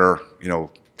lot better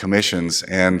commissions,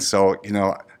 and so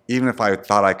even if I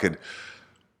thought I could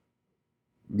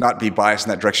not be biased in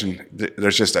that direction,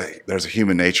 there's a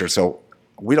human nature. So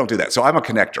we don't do that. So I'm a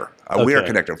connector. We are a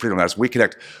connector. Freedom Matters. We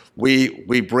connect.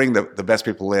 We bring the best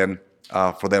people in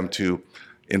for them to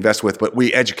invest with, but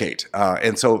we educate.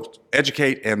 And so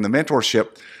educate and the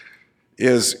mentorship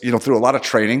is through a lot of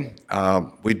training.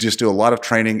 We just do a lot of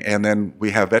training, and then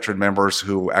we have veteran members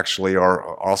who actually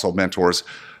are also mentors.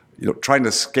 Trying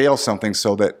to scale something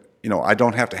so that I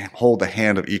don't have to hold the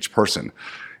hand of each person.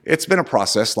 It's been a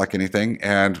process like anything,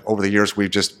 and over the years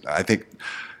I think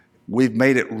we've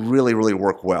made it really, really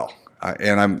work well.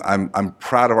 And I'm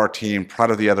proud of our team,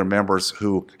 proud of the other members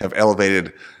who have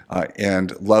elevated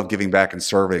and love giving back and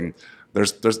serving.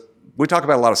 We talk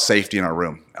about a lot of safety in our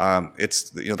room.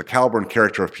 It's the caliber and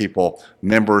character of people,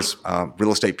 members,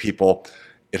 real estate people.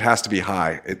 It has to be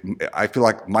high. I feel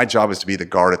like my job is to be the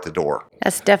guard at the door.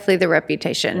 That's definitely the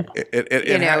reputation. It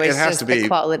has to be the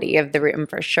quality of the room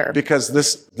for sure. Because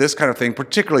this kind of thing,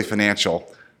 particularly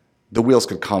financial, the wheels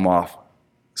could come off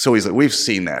so easily. We've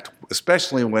seen that,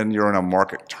 especially when you're in a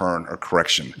market turn or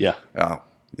correction. Yeah.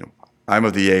 I'm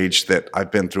of the age that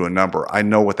I've been through a number. I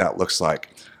know what that looks like.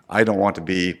 I don't want to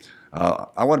be.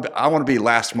 I want to be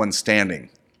last one standing.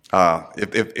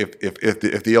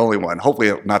 If the only one,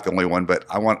 hopefully not the only one, but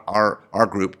I want our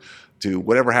group to,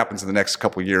 whatever happens in the next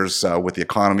couple of years with the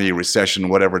economy, recession,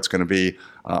 whatever it's going to be,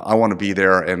 I want to be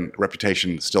there, and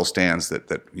reputation still stands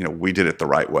that we did it the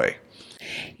right way.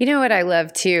 What I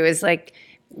love too is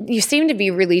you seem to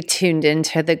be really tuned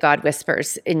into the God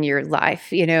whispers in your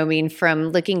life. From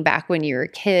looking back when you were a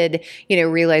kid,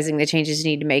 realizing the changes you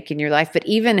need to make in your life, but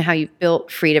even how you've built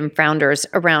Freedom Founders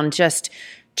around just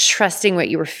trusting what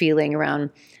you were feeling around,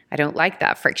 I don't like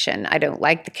that friction. I don't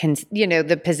like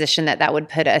the position that would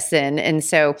put us in. And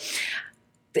so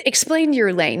explain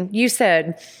your lane. You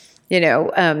said,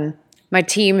 my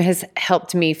team has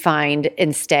helped me find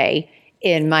and stay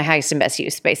in my highest and best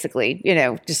use, basically,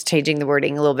 just changing the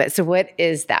wording a little bit. So what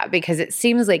is that? Because it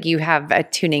seems like you have a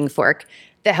tuning fork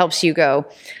that helps you go,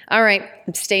 all right,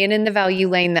 I'm staying in the value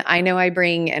lane that I know I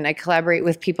bring, and I collaborate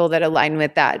with people that align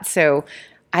with that. So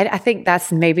I think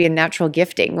that's maybe a natural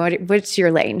gifting. What's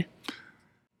your lane?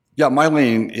 Yeah, my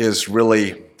lane is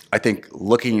really, I think,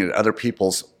 looking at other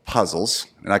people's puzzles,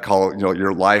 and I call it,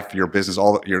 your life, your business,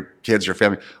 all your kids, your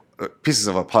family, pieces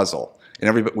of a puzzle,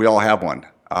 and we all have one,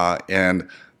 and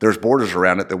there's borders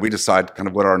around it that we decide kind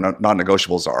of what our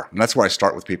non-negotiables are, and that's where I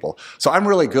start with people. So I'm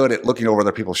really good at looking over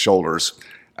other people's shoulders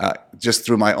just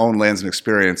through my own lens and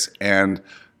experience, and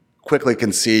quickly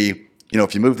can see,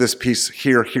 if you move this piece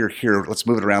here, let's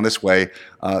move it around this way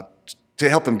to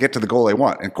help them get to the goal they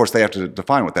want. And of course, they have to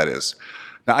define what that is.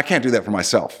 Now, I can't do that for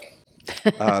myself.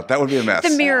 That would be a mess.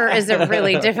 The mirror is a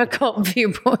really difficult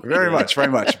viewpoint. Very much.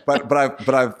 But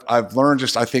I've learned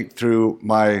just, I think, through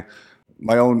my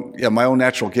own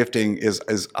natural gifting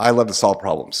is I love to solve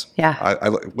problems. Yeah.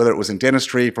 Whether it was in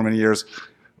dentistry for many years,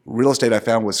 real estate I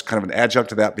found was kind of an adjunct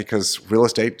to that, because real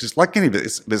estate, just like any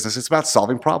business, it's about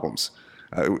solving problems.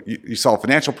 You solve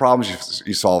financial problems.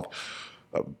 You solve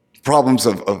problems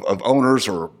of owners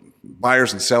or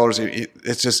buyers and sellers.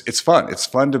 It's fun. It's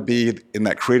fun to be in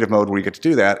that creative mode where you get to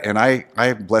do that. And I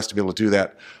am blessed to be able to do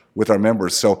that with our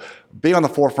members. So being on the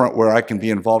forefront where I can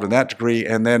be involved in that degree.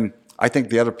 And then I think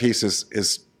the other piece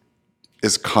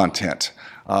is content,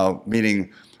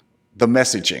 meaning the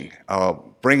messaging,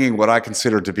 bringing what I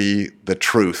consider to be the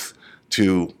truth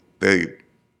to the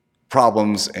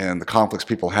problems and the conflicts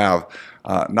people have,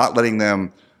 not letting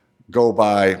them go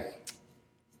by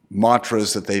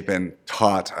mantras that they've been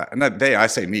taught, and I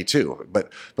say me too,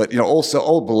 but also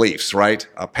old beliefs, right?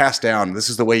 Passed down. This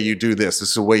is the way you do this. This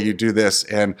is the way you do this,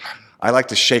 and I like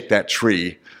to shake that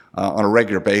tree on a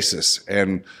regular basis,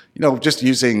 and just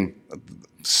using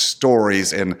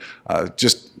stories and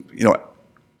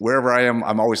wherever I am,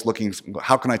 I'm always looking.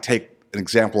 How can I take an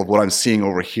example of what I'm seeing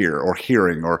over here or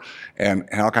hearing, and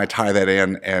how can I tie that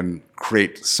in and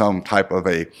create some type of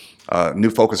a new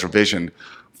focus or vision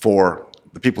for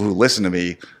the people who listen to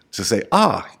me to say,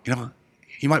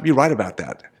 you might be right about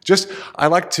that. I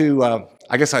like to,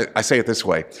 I guess I say it this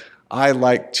way, I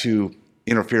like to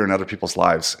interfere in other people's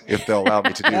lives if they'll allow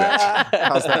me to do that.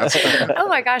 How's that? Oh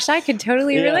my gosh, I could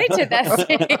totally relate to that.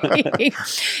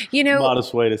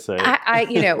 Modest way to say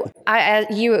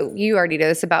it. You already know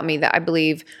this about me, that I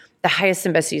believe the highest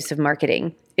and best use of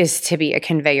marketing is to be a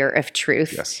conveyor of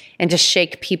truth. Yes. And to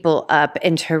shake people up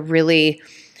and to really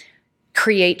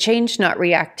create change, not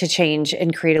react to change,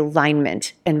 and create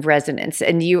alignment and resonance.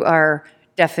 And you are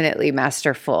definitely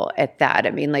masterful at that.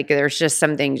 I mean, there's just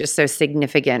something just so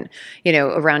significant,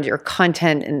 around your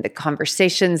content and the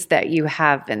conversations that you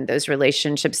have and those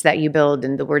relationships that you build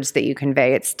and the words that you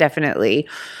convey. It's definitely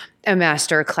a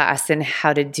master class in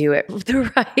how to do it the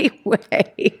right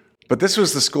way. But this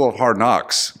was the school of hard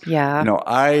knocks. Yeah.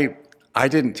 I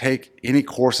didn't take any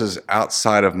courses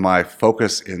outside of my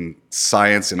focus in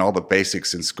science and all the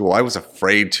basics in school. I was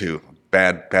afraid to.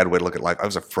 Bad way to look at life. I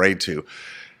was afraid to.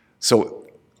 So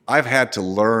I've had to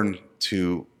learn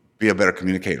to be a better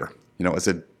communicator. As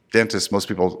a dentist, most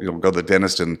people go to the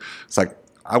dentist, and it's like,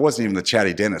 I wasn't even the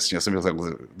chatty dentist. Some people say,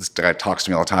 well, this guy talks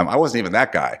to me all the time. I wasn't even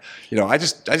that guy. I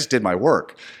just did my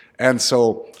work. And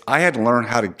so I had to learn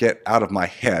how to get out of my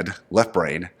head, left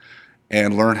brain,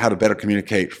 and learn how to better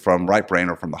communicate from right brain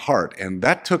or from the heart. And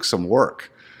that took some work.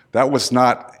 That was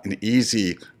not an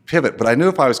easy pivot, but I knew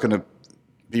if I was going to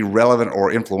be relevant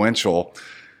or influential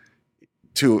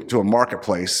to a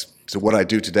marketplace, to what I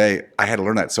do today, I had to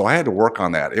learn that. So I had to work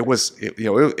on that. It was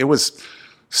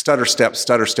stutter step,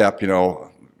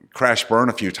 crash burn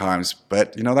a few times,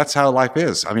 but that's how life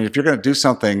is. I mean, if you're going to do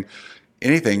something,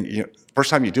 anything, first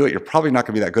time you do it, you're probably not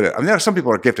going to be that good at it. I mean, there are some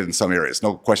people who are gifted in some areas,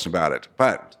 no question about it,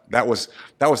 but that was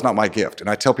not my gift. And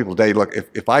I tell people today, look,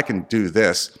 if I can do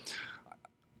this,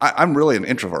 I'm really an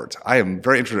introvert. I am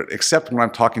very introverted, except when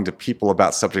I'm talking to people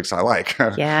about subjects I like.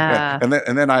 Yeah. and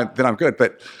then I'm good.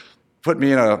 But put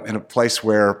me in a place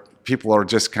where people are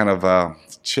just kind of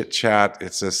chit chat.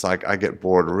 It's just like I get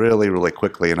bored really, really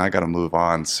quickly, and I got to move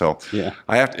on. So yeah.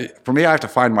 I have to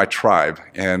find my tribe,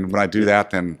 and when I do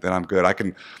that, then I'm good. I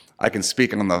can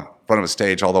speak on the front of a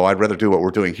stage, although I'd rather do what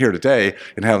we're doing here today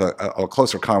and have a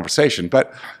closer conversation.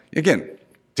 But again,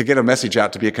 to get a message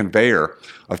out, to be a conveyor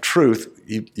of truth,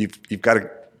 you've got to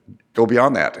go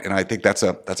beyond that. And I think that's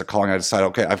a calling. I decided,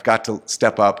 okay, I've got to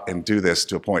step up and do this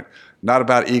to a point. Not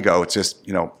about ego. It's just,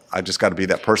 I just got to be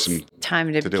that person.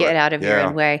 Time to get out of your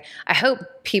own way. I hope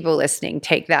people listening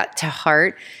take that to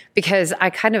heart, because I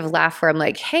kind of laugh where I'm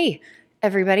like, hey,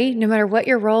 everybody, no matter what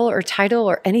your role or title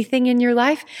or anything in your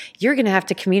life, you're going to have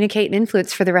to communicate and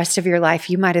influence for the rest of your life.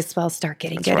 You might as well start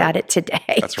getting good at it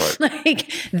today. That's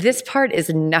right. This part is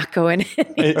not going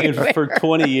anywhere. And for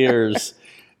 20 years,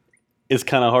 it's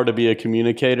kind of hard to be a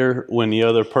communicator when the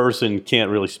other person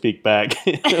can't really speak back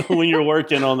when you're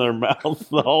working on their mouth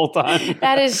the whole time.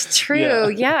 That is true.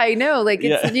 Yeah, I know. Like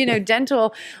it's,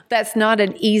 dental, that's not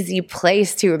an easy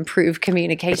place to improve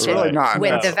communication It's really not,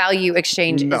 when no. the value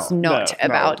exchange is not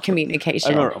about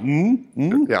communication.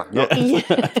 Yeah,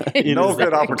 no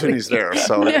good opportunities there.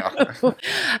 So,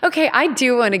 Okay, I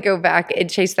do want to go back and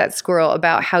chase that squirrel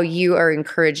about how you are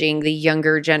encouraging the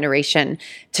younger generation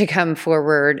to come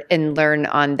forward and learn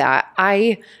on that.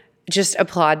 I just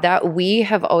applaud that. We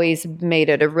have always made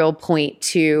it a real point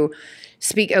to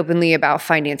speak openly about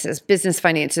finances, business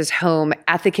finances, home,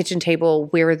 at the kitchen table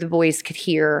where the boys could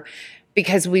hear,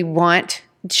 because we want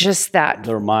just that.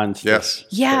 Their minds. Yes.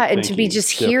 Yeah, and to be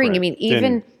just hearing. I mean,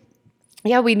 even...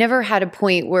 Yeah, we never had a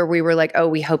point where we were like, oh,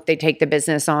 we hope they take the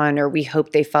business on or we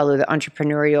hope they follow the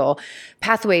entrepreneurial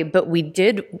pathway. But we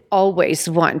did always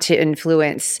want to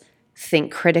influence,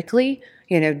 think critically,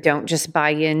 don't just buy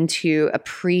into a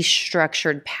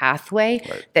pre-structured pathway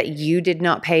that you did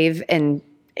not pave and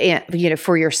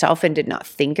for yourself and did not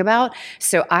think about.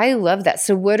 So I love that.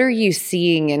 So what are you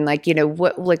seeing and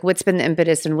what's been the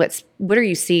impetus and what are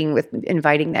you seeing with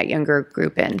inviting that younger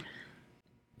group in?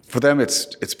 For them,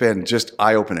 it's been just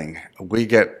eye-opening. We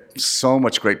get so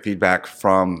much great feedback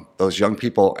from those young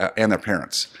people and their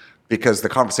parents because the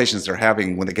conversations they're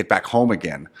having when they get back home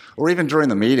again, or even during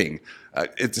the meeting,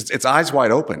 it's eyes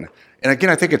wide open. And again,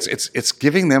 I think it's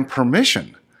giving them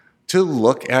permission to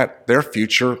look at their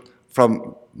future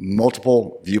from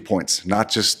multiple viewpoints, not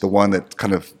just the one that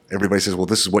kind of everybody says, well,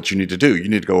 this is what you need to do. You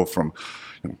need to go from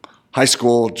high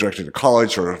school directly to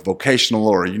college or vocational,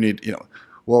 or you need,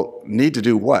 well, need to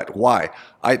do what? Why?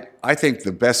 I think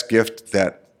the best gift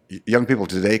that young people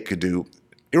today could do,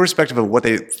 irrespective of what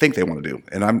they think they want to do,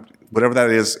 and whatever that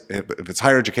is, if it's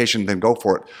higher education, then go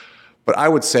for it. But I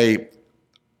would say,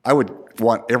 I would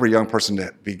want every young person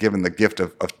to be given the gift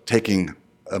of taking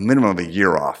a minimum of a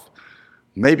year off,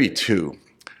 maybe 2,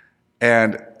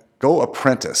 and go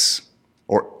apprentice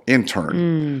or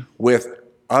intern with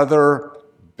other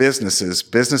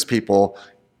business people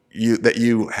that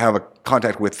you have a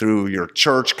contact with through your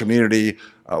church, community,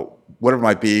 whatever it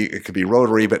might be. It could be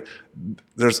Rotary, but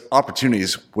there's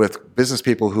opportunities with business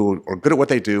people who are good at what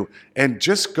they do, and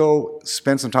just go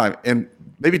spend some time and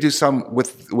maybe do some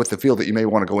with the field that you may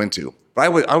want to go into. But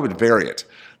I would vary it.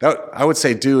 I would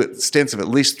say do stints of at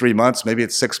least 3 months, maybe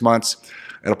it's 6 months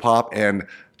at a pop, and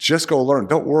just go learn.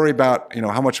 Don't worry about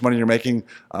how much money you're making.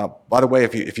 By the way,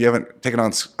 if you haven't taken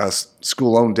on a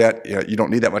school loan debt, you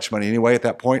don't need that much money anyway at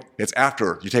that point. It's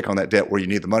after you take on that debt where you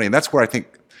need the money, and that's where I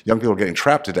think young people are getting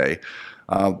trapped today.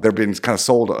 They're being kind of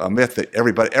sold a myth that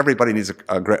everybody needs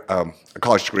a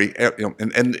college degree,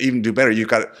 and even do better.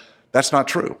 That's not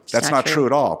true. That's not true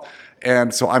at all.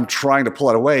 And so I'm trying to pull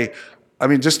that away. I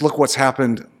mean, just look what's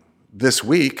happened this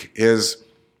week. Is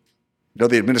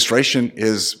the administration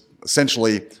is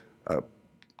essentially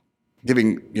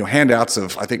giving handouts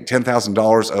of, I think,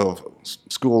 $10,000 of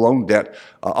school loan debt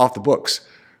off the books.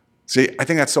 See, I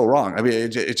think that's so wrong. I mean,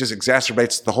 it just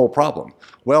exacerbates the whole problem.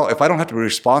 Well, if I don't have to be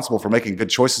responsible for making good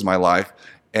choices in my life,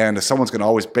 and if someone's going to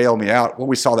always bail me out, well,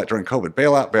 we saw that during COVID.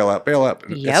 Bail out, bail out, bail out.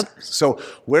 Yep. So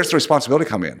where's the responsibility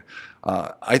come in?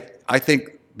 I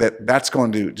think that's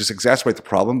going to just exacerbate the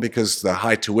problem, because the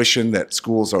high tuition that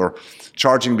schools are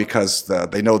charging because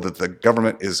they know that the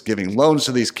government is giving loans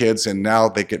to these kids, and now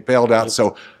they get bailed out.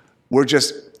 So we're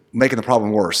just making the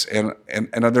problem worse. And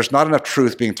there's not enough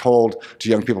truth being told to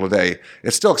young people today.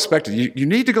 It's still expected. You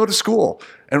need to go to school,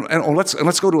 and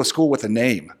let's go to a school with a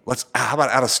name. How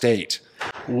about out of state?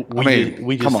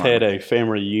 We just had a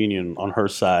family reunion on her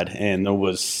side, and there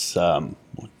was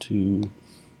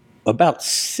about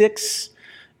 6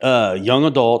 young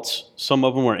adults. Some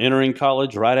of them were entering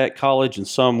college, right at college, and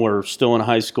some were still in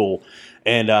high school.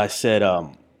 And I said,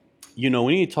 we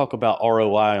need to talk about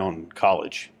ROI on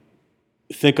college.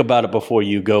 Think about it before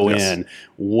you go in.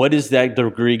 What is that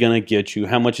degree going to get you?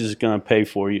 How much is it going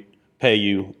to pay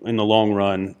you in the long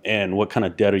run? And what kind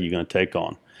of debt are you going to take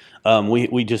on?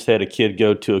 We just had a kid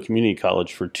go to a community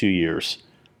college for 2 years.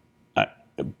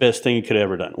 Best thing he could have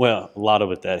ever done. Well, a lot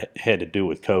of it that had to do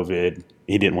with COVID.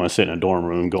 He didn't want to sit in a dorm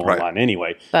room, go online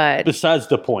anyway. But besides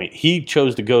the point, he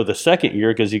chose to go the second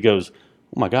year because he goes,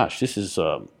 oh my gosh, this is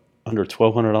under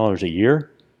 $1,200 a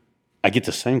year. I get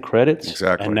the same credits.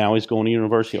 Exactly. And now he's going to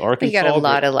University of Arkansas. He got a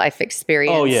lot of life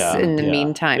experience in the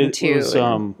meantime, too,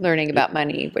 and learning about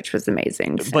money, which was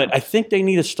amazing. So. But I think they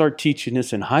need to start teaching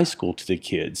this in high school to the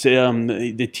kids.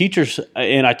 The teachers,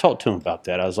 and I talked to him about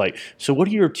that. I was like, so what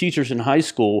are your teachers in high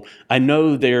school? I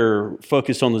know they're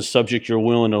focused on the subject you're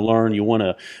willing to learn. You want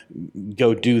to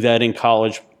go do that in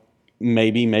college.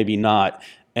 maybe, maybe not.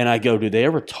 And I go, do they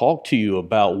ever talk to you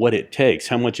about what it takes,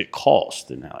 how much it costs?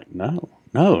 And they're like,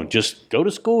 no, just go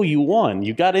to school. You won.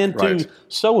 You got into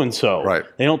so-and-so. Right.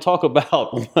 They don't talk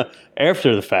about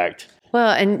after the fact.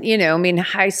 Well, and,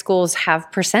 high schools have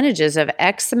percentages of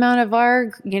X amount of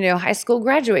our, high school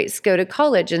graduates go to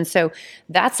college. And so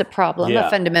that's a problem, a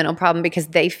fundamental problem, because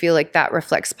they feel like that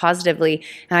reflects positively.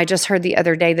 And I just heard the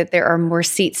other day that there are more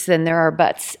seats than there are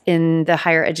butts in the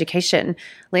higher education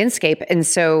landscape. And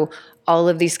so all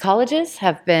of these colleges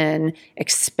have been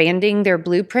expanding their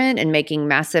blueprint and making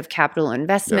massive capital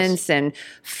investments and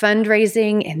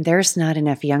fundraising. And there's not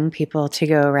enough young people to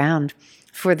go around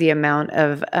for the amount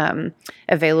of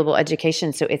available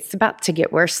education. So it's about to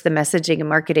get worse. The messaging and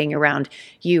marketing around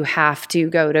you have to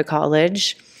go to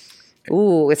college.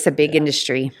 Ooh, it's a big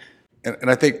industry. And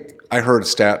I think I heard a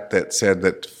stat that said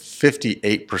that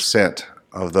 58%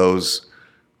 of those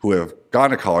who have gone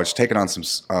to college, taken on some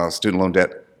student loan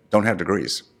debt, don't have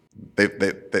degrees.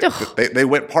 They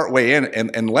went part way in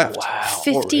and left. Wow.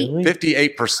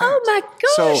 58%. Oh my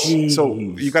gosh. So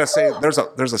you got to say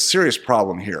there's a serious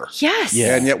problem here. Yes.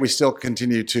 Yeah. And yet we still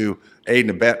continue to aid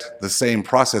and abet the same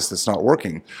process that's not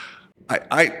working.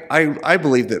 I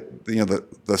believe that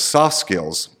the soft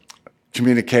skills,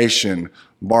 communication,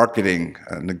 marketing,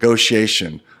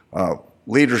 negotiation,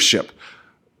 leadership,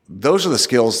 those are the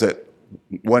skills that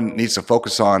one needs to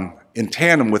focus on in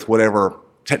tandem with whatever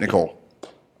technical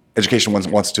education one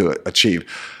wants to achieve,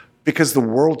 because the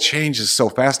world changes so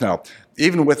fast now.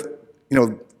 Even with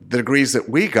the degrees that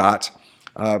we got,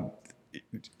 I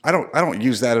don't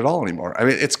use that at all anymore. I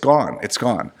mean, it's gone. It's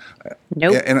gone.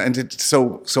 Nope.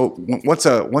 So once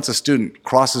a student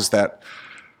crosses that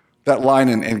line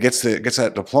and gets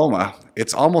that diploma,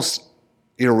 it's almost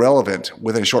irrelevant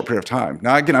within a short period of time.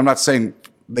 Now, again, I'm not saying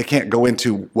they can't go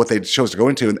into what they chose to go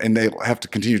into, and they have to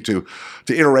continue to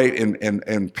iterate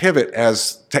and pivot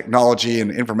as technology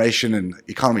and information and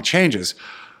economy changes.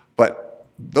 But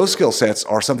those skill sets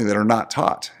are something that are not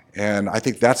taught. And I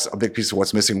think that's a big piece of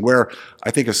what's missing, where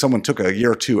I think if someone took a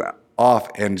year or two off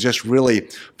and just really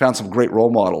found some great role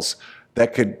models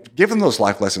that could give them those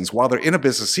life lessons while they're in a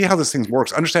business, see how this thing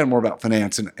works, understand more about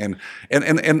finance, and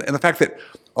the fact that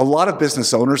a lot of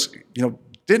business owners,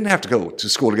 didn't have to go to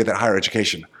school to get that higher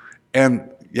education,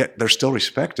 and yet they're still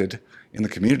respected in the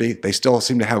community. They still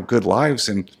seem to have good lives,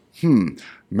 and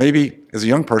maybe as a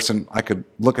young person, I could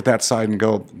look at that side and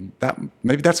go,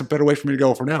 maybe that's a better way for me to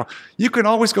go for now. You can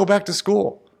always go back to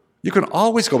school. You can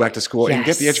always go back to school and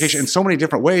get the education in so many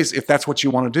different ways if that's what you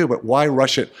want to do. But why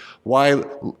rush it? Why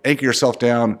anchor yourself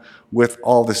down with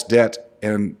all this debt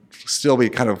and still be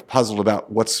kind of puzzled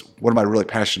about what am I really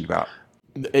passionate about?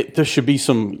 There should be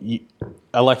some,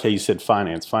 I like how you said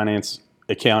finance,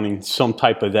 accounting, some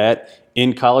type of that.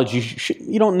 In college,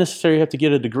 you don't necessarily have to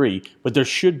get a degree, but there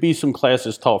should be some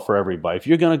classes taught for everybody. If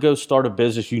you're going to go start a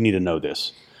business, you need to know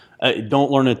this.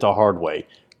 Don't learn it the hard way.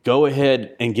 Go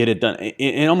ahead and get it done.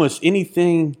 In almost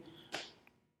anything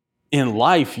in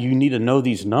life, you need to know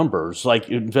these numbers, like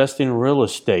investing in real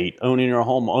estate, owning your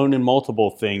home, owning multiple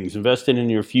things, investing in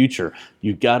your future.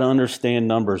 You got to understand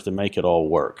numbers to make it all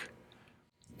work.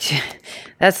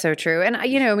 That's so true.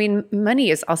 And,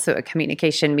 money is also a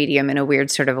communication medium in a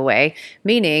weird sort of a way,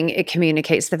 meaning it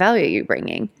communicates the value you're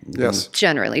bringing. Yes.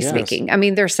 Generally speaking.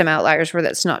 There's some outliers where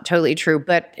that's not totally true,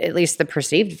 but at least the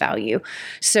perceived value.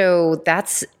 So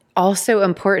that's also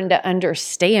important to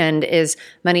understand, is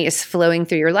money is flowing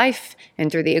through your life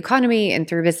and through the economy and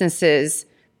through businesses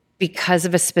because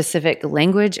of a specific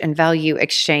language and value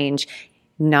exchange.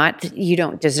 Not, you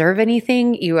don't deserve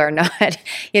anything. You are not,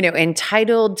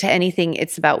 entitled to anything.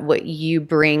 It's about what you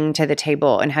bring to the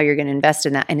table and how you're going to invest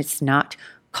in that. And it's not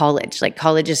college. Like,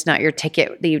 college is not your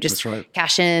ticket that you just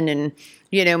cash in and,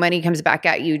 money comes back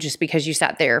at you just because you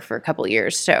sat there for a couple of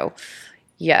years. So,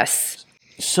 yes.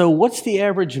 So what's the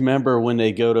average member when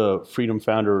they go to Freedom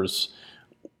Founders?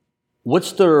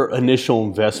 What's their initial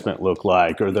investment look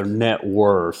like, or their net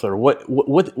worth, or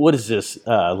what does this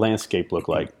landscape look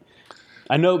like?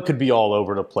 I know it could be all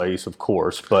over the place, of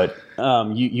course, but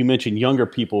you mentioned younger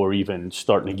people are even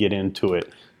starting to get into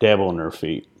it, dabble in their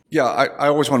feet. Yeah, I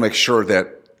always want to make sure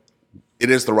that it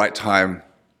is the right time,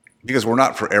 because we're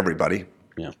not for everybody.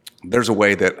 Yeah. There's a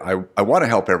way that I want to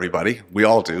help everybody. We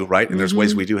all do, right? And there's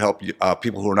ways we do help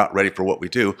people who are not ready for what we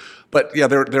do. But yeah,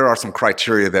 there are some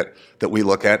criteria that we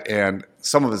look at, and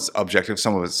some of it's objective,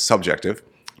 some of it's subjective,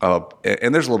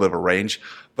 and there's a little bit of a range.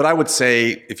 But I would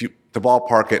say, if you to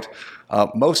ballpark it,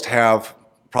 most have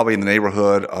probably in the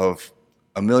neighborhood of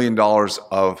 $1 million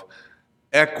of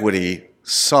equity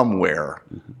somewhere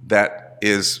that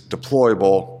is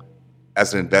deployable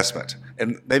as an investment.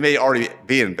 and they may already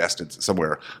be invested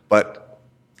somewhere, but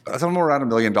somewhere around $1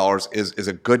 million is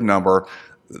a good number.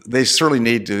 They certainly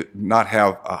need to not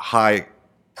have a high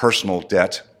personal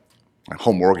debt. My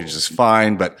home mortgage is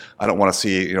fine, but I don't want to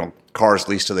see cars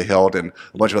leased to the hilt and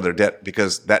a bunch of other debt,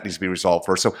 because that needs to be resolved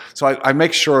first. So I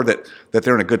make sure that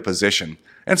they're in a good position.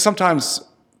 And sometimes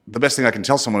the best thing I can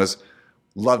tell someone is,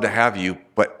 love to have you,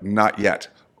 but not yet.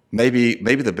 Maybe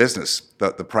the business,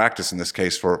 the practice in this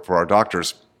case for our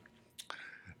doctors,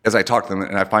 as I talk to them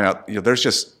and I find out, there's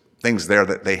just things there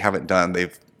that they haven't done.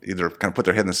 They've either kind of put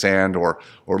their head in the sand or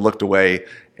looked away,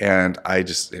 and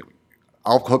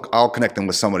I'll connect them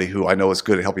with somebody who I know is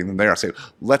good at helping them there. I say,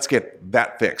 let's get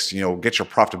that fixed. Get your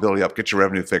profitability up, get your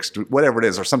revenue fixed, whatever it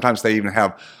is. Or sometimes they even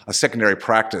have a secondary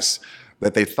practice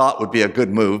that they thought would be a good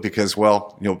move because,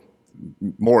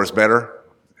 more is better,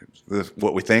 is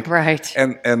what we think. Right.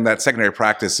 And that secondary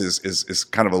practice is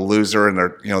kind of a loser,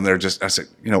 and they're just, I say,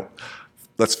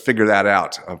 let's figure that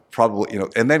out. Probably,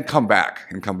 and then come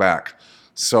back.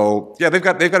 So yeah, they've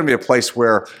got to be a place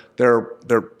where they're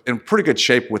in pretty good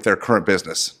shape with their current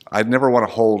business. I'd never want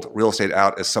to hold real estate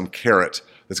out as some carrot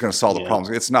that's going to solve the problems.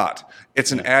 It's not.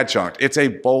 It's an adjunct. It's a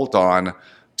bolt-on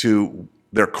to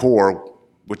their core,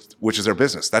 which is their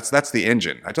business. That's the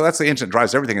engine. That's the engine that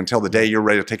drives everything until the day you're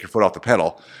ready to take your foot off the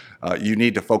pedal. You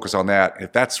need to focus on that.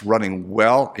 If that's running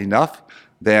well enough,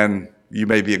 then you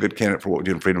may be a good candidate for what we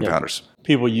do in Freedom Founders.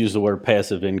 People use the word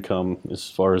passive income as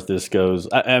far as this goes.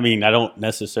 I mean, I don't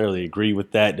necessarily agree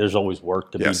with that. There's always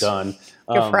work to be done.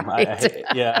 Right.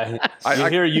 I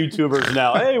hear YouTubers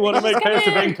now, hey, want to make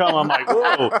passive income? I'm like,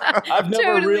 whoa, I've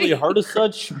never really heard of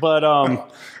such, but,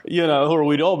 or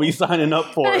we'd all be signing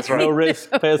up for it. No risk,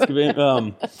 passive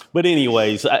income. But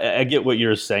anyways, I get what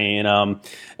you're saying.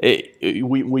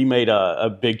 We made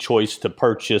a big choice to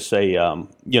purchase an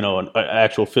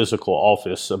actual physical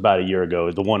office about a year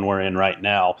ago, the one we're in right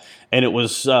now. And it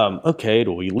was, okay,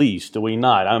 do we lease? Do we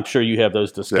not? I'm sure you have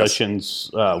those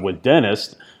discussions with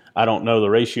dentists. I don't know the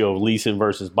ratio of leasing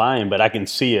versus buying, but I can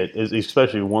see it,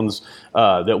 especially ones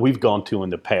that we've gone to in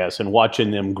the past and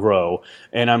watching them grow.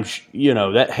 And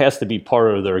that has to be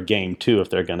part of their game too if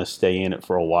they're going to stay in it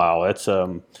for a while. That's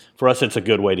for us, it's a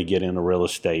good way to get into real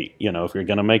estate. If you're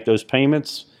going to make those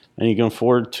payments and you can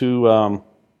afford to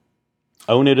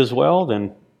own it as well,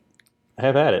 then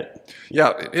have at it.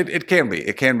 Yeah, it can be.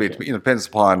 It can be. It depends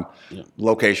upon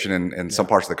location. In some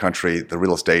parts of the country, the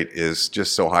real estate is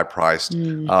just so high priced.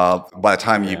 By the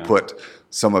time you put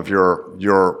some of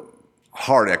your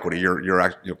hard equity,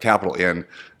 your capital in,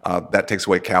 that takes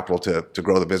away capital to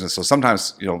grow the business. So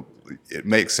sometimes it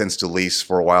makes sense to lease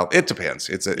for a while. It depends.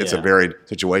 It's a varied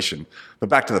situation. But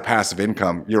back to the passive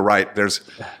income, you're right. There's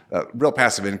real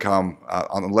passive income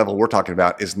on the level we're talking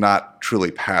about is not truly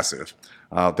passive.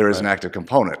 There is an active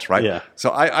component, right? Yeah.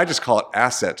 So I just call it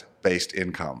asset-based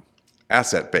income.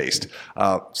 Asset-based.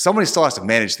 Somebody still has to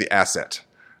manage the asset.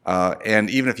 And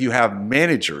even if you have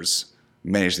managers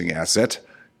managing the asset,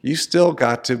 you still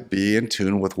got to be in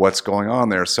tune with what's going on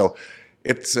there. So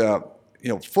it's,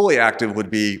 fully active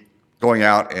would be going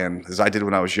out and, as I did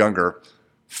when I was younger,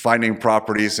 finding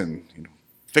properties and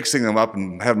fixing them up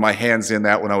and having my hands in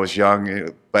that when I was young.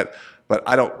 But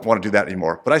I don't want to do that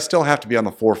anymore. But I still have to be on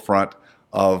the forefront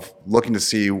of looking to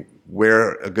see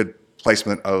where a good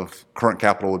placement of current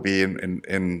capital would be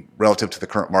in relative to the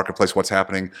current marketplace, what's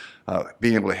happening,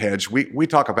 being able to hedge. We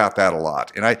talk about that a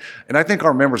lot. And I think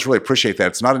our members really appreciate that.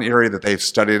 It's not an area that they've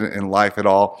studied in life at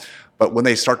all, but when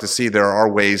they start to see there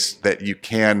are ways that you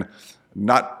can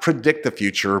not predict the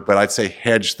future, but I'd say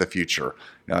hedge the future.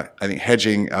 I think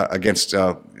hedging against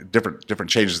different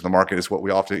changes in the market is what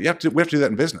we often do. We have to do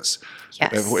that in business.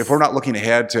 Yes. If we're not looking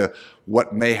ahead to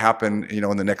what may happen,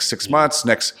 in the next 6 months,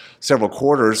 next several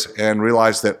quarters, and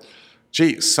realize that,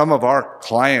 some of our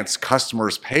clients,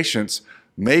 customers, patients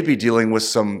may be dealing with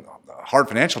some hard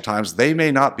financial times. They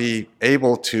may not be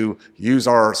able to use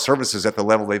our services at the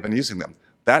level they've been using them.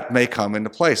 That may come into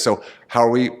play. So how are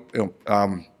we,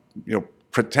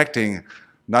 protecting?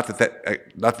 Not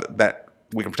that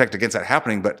we can protect against that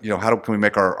happening, but can we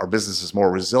make our businesses more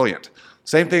resilient?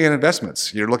 Same thing in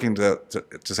investments. You're looking to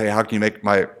say how can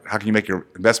you make your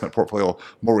investment portfolio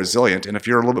more resilient? And if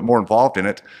you're a little bit more involved in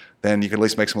it, then you can at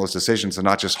least make some of those decisions and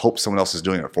not just hope someone else is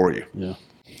doing it for you. Yeah.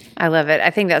 I love it. I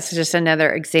think that's just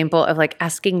another example of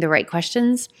asking the right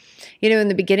questions. In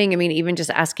the beginning, even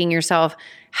just asking yourself,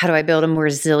 how do I build a more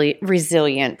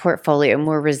resilient portfolio,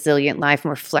 more resilient life,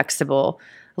 more flexible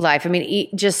life?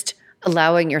 Just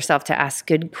allowing yourself to ask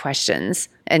good questions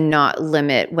and not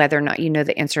limit whether or not you know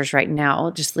the answers right now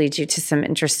just leads you to some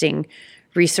interesting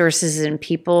resources and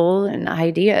people and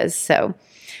ideas. So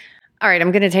All right,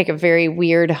 I'm going to take a very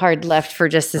weird hard left for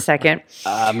just a second.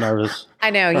 I'm nervous.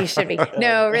 I know you should be.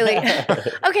 No, really.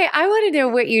 Okay, I want to know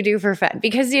what you do for fun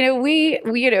because we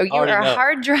you're a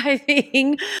hard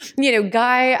driving,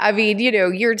 guy. I mean,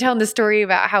 you're telling the story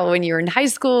about how when you were in high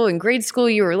school and grade school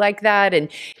you were like that, and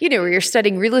you're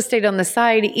studying real estate on the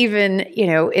side, even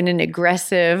in an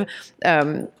aggressive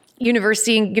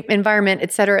university environment,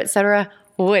 et cetera, et cetera.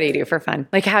 What do you do for fun?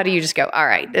 Like, how do you just go? All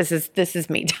right, this is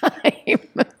me time.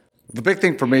 The big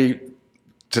thing for me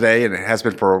today, and it has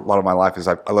been for a lot of my life, is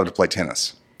I love to play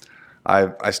tennis.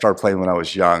 I started playing when I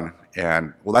was young,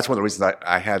 and that's one of the reasons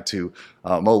I had to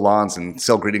mow lawns and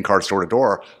sell greeting cards door to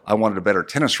door. I wanted a better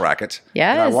tennis racket.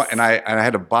 Yes. And I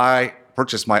had to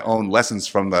purchase my own lessons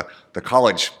from the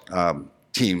college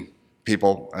team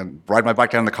people and ride my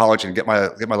bike down to college and get my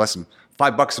lesson.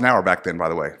 $5 an hour back then, by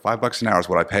the way. $5 an hour is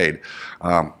what I paid.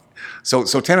 So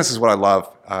tennis is what I love.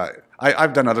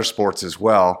 I've done other sports as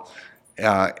well,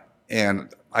 and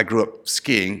I grew up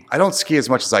skiing. I don't ski as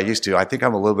much as I used to. I think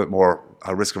I'm a little bit more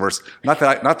risk averse. Not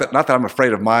that I'm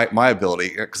afraid of my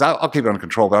ability, because I'll keep it under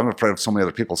control. But I'm afraid of so many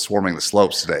other people swarming the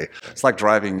slopes today. It's like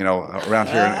driving, around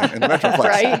here in the Metroplex.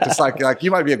 Right. It's like you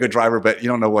might be a good driver, but you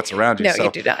don't know what's around you. No, you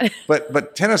do not.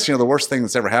 But tennis, the worst thing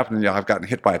that's ever happened, I've gotten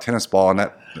hit by a tennis ball, and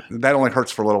that only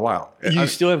hurts for a little while. You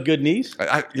still have good knees?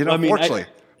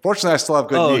 Fortunately, I still have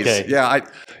good knees. Okay. Yeah,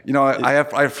 I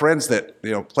have friends that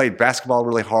played basketball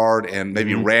really hard and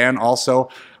maybe ran also.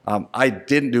 I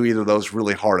didn't do either of those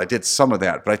really hard. I did some of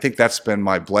that, but I think that's been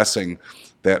my blessing,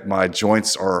 that my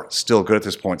joints are still good at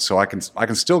this point. So I can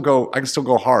still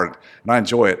go hard, and I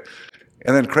enjoy it.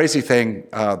 And then crazy thing,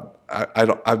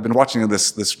 I've been watching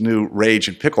this new rage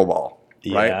in pickleball.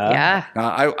 Right? Yeah. Now,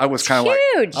 I was kind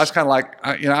of like,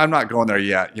 I'm not going there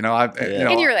yet.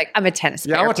 And you're like, I'm a tennis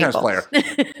player. Yeah, I'm a tennis player.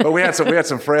 But we had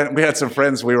some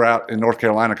friends. We were out in North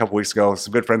Carolina a couple weeks ago.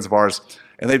 Some good friends of ours,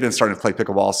 and they've been starting to play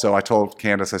pickleball. So I told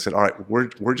Candace, I said, all right,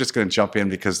 we're just going to jump in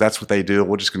because that's what they do.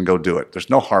 We're just going to go do it. There's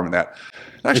no harm in that.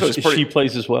 Actually, she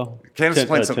plays as well. Candace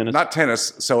plays tennis. Not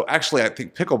tennis. So actually, I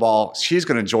think pickleball, she's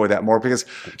going to enjoy that more because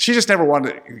she just never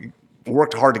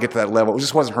worked hard to get to that level. It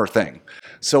just wasn't her thing.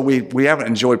 So we haven't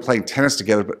enjoyed playing tennis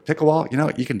together, but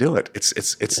pickleball, you can do it.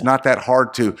 It's not that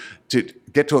hard to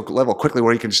get to a level quickly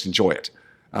where you can just enjoy it.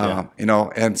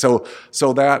 And so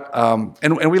that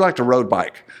and we like to road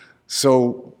bike.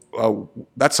 So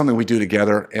that's something we do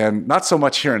together, and not so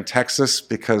much here in Texas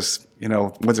because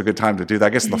when's a good time to do that? I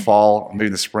guess in the fall, maybe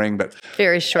in the spring, but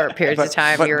very short periods of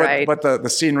time. You're right. But the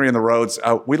scenery and the roads,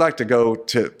 we like to go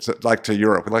to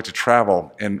Europe. We like to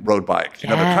travel and road bike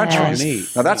in other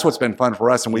countries. Now that's what's been fun for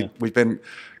us, and we've been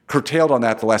curtailed on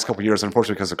that the last couple of years.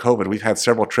 Unfortunately, because of COVID, we've had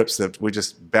several trips that we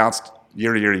just bounced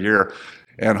year to year to year.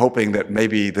 And hoping that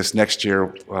maybe this next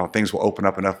year things will open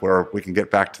up enough where we can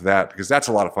get back to that, because that's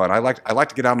a lot of fun. I like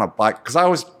to get out on a bike because I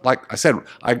always, like I said,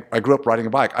 I grew up riding a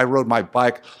bike. I rode my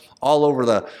bike all over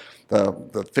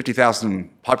the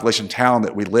 50,000 population town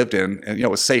that we lived in, and it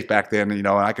was safe back then. And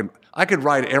I could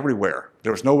ride everywhere.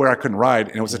 There was nowhere I couldn't ride,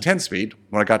 and it was a 10-speed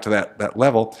when I got to that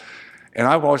level. And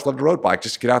I've always loved a road bike,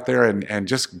 just to get out there and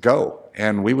just go.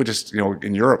 And we would just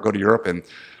in Europe, go to Europe and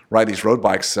ride these road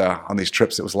bikes on these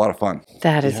trips. It was a lot of fun.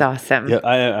 That is awesome. Yeah,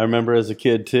 I remember as a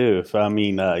kid too.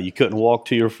 You couldn't walk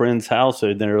to your friend's house,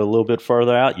 or they're a little bit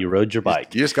further out. You rode your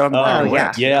bike. You just got on the bike and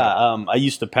went. Yeah. I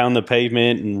used to pound the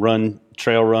pavement and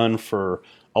trail run for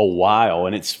a while,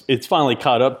 and it's finally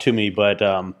caught up to me. But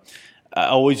I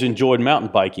always enjoyed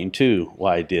mountain biking too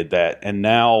while I did that, and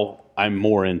now I'm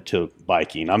more into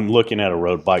biking. I'm looking at a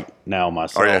road bike now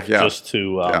myself, just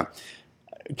to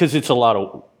because it's a lot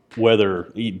of weather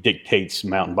dictates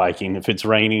mountain biking. If it's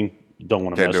raining, you don't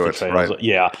want to mess the trails. Right.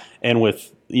 Yeah, and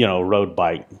with road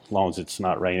bike, as long as it's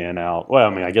not raining out. Well,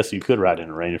 I mean, I guess you could ride in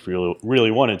the rain if you really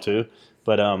wanted to.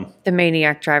 But the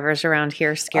maniac drivers around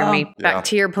here scare me. Back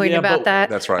to your point about that.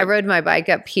 That's right. I rode my bike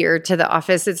up here to the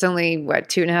office. It's only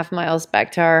 2.5 miles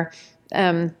back to our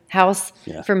house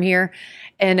from here,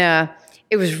 and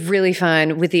it was really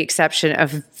fun, with the exception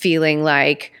of feeling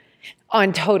like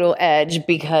on total edge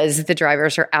because the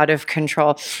drivers are out of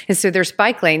control. And so there's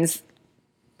bike lanes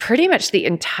pretty much the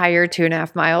entire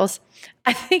 2.5 miles.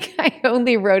 I think I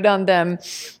only rode on them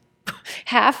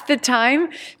half the time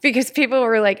because people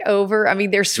were like over. I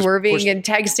mean, they're swerving and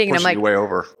texting, and I'm like, way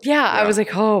over. Yeah, I was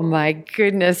like, oh my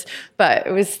goodness. But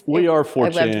it was. We are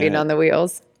fortunate. I loved being on the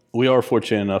wheels. We are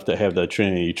fortunate enough to have the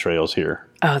Trinity trails here.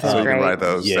 Oh, that's great. You can ride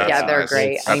those. Yeah, they're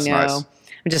great. I know. Nice.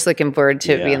 I'm just looking forward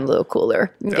to being a little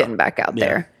cooler and getting back out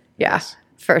there. Yeah.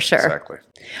 For sure. Exactly.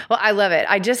 Well, I love it.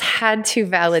 I just had to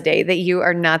validate that you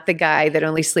are not the guy that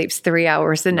only sleeps 3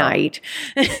 hours a night,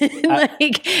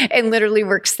 and literally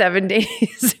works 7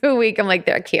 days a week. I'm like,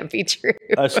 that can't be true.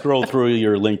 I scrolled through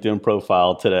your LinkedIn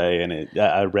profile today, and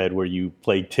I read where you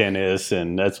played tennis,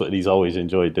 and that's what he's always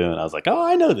enjoyed doing. I was like, oh,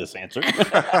 I know this answer.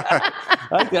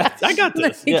 I got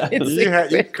this.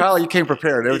 Yeah. Kyle, you came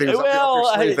prepared. Everything was up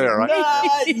your sleeve there, right?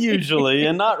 Not usually,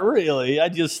 and not really. I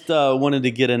just wanted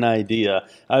to get an idea.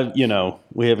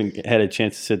 We haven't had a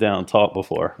chance to sit down and talk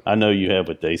before. I know you have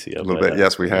with Dacia. A little bit.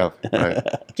 Yes, we have. Right.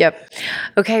 Yep.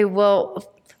 Okay. Well,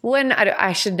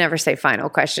 I should never say final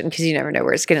question because you never know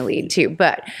where it's going to lead to.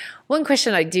 But one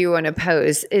question I do want to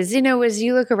pose is, as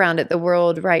you look around at the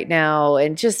world right now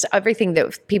and just everything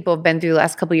that people have been through the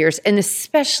last couple of years, and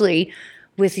especially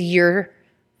with your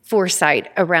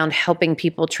foresight around helping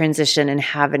people transition and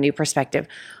have a new perspective,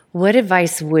 what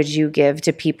advice would you give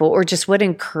to people, or just what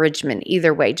encouragement,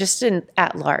 either way, just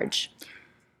at large?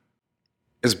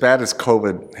 As bad as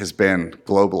COVID has been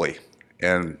globally,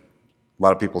 and a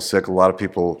lot of people sick, a lot of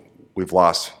people we've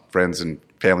lost, friends and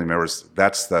family members,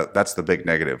 that's the big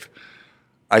negative.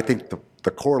 I think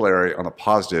the corollary on the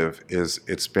positive is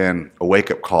it's been a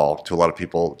wake-up call to a lot of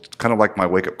people, kind of like my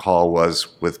wake-up call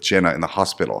was with Jenna in the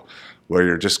hospital, where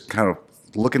you're just kind of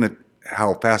looking at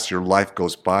how fast your life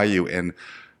goes by you and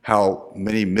how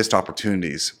many missed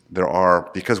opportunities there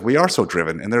are because we are so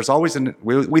driven, and there's always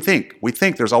we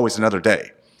think there's always another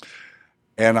day.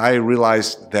 And I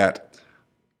realized that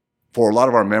for a lot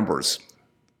of our members,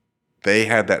 they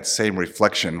had that same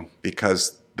reflection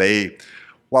because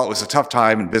while it was a tough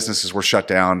time and businesses were shut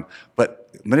down,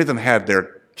 but many of them had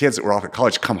their kids that were off at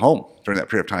college come home during that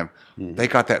period of time. Mm-hmm. They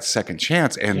got that second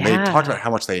chance, and they talked about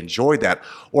how much they enjoyed that.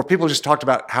 Or people just talked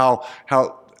about how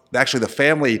actually the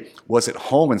family was at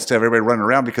home instead of everybody running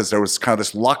around because there was kind of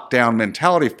this lockdown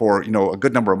mentality for a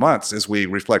good number of months as we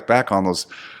reflect back on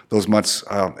those months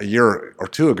a year or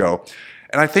two ago.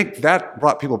 And I think that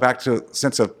brought people back to a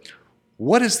sense of,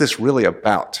 what is this really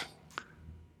about?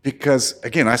 Because,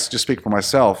 again, I just speak for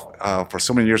myself. For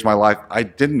so many years of my life, I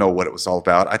didn't know what it was all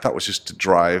about. I thought it was just to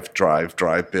drive,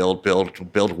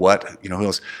 build what, who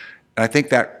knows. And I think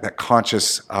that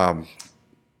conscious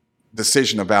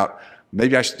decision about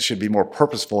maybe I should be more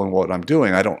purposeful in what I'm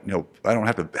doing. I don't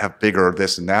have to have bigger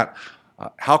this and that.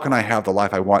 How can I have the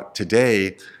life I want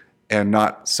today and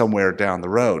not somewhere down the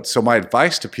road? So my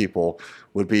advice to people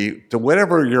would be to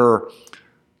whatever your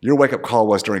wake-up call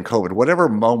was during COVID, whatever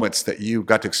moments that you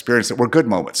got to experience that were good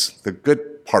moments, the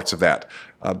good parts of that.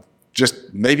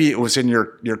 Just maybe it was in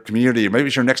your community, or maybe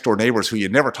it's your next door neighbors who you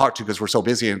never talked to because we're so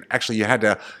busy, and actually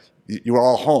you were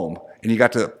all home and you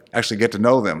got to actually get to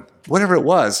know them. Whatever it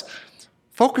was,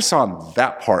 focus on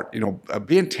that part.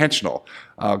 Be intentional.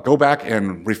 Go back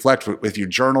and reflect. If you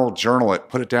journal it,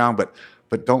 put it down,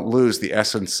 but don't lose the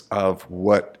essence of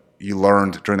what you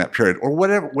learned during that period, or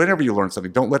whenever you learned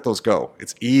something. Don't let those go.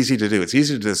 It's easy to do. It's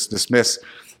easy to dismiss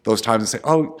those times and say,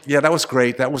 oh yeah, that was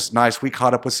great, that was nice, we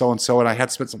caught up with so and so, and I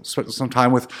had spent some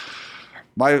time with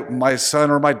my son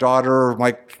or my daughter or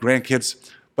my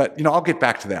grandkids, but I'll get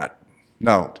back to that.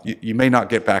 No, you may not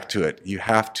get back to it. You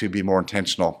have to be more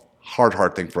intentional.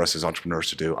 Hard thing for us as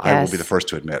entrepreneurs to do. Yes. I will be the first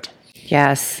to admit.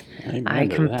 Yes, I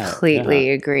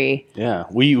completely agree. Yeah,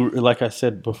 we, like I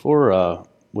said before,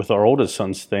 with our oldest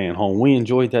son staying home, we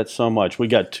enjoyed that so much. We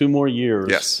got 2 more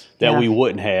years that we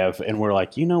wouldn't have, and we're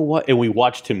like, you know what? And we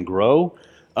watched him grow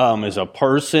as a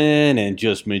person and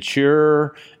just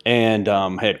mature, and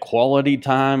had quality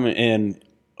time, and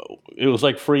it was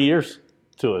like 3 years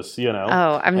to us,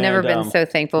 Oh, I've never been so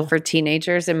thankful for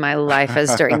teenagers in my life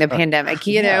as during the pandemic,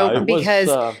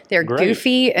 because they're great.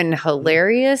 Goofy and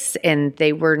hilarious, and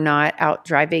they were not out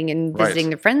driving and visiting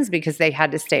their friends because they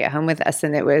had to stay at home with us.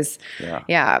 And it was,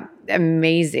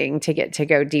 amazing to get to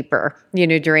go deeper,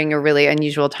 during a really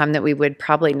unusual time that we would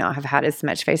probably not have had as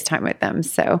much FaceTime with them.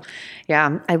 So,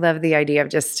 I love the idea of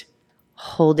just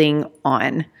holding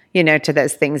on, to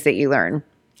those things that you learn.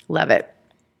 Love it.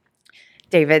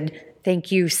 David,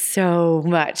 thank you so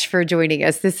much for joining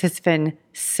us. This has been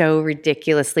so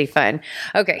ridiculously fun.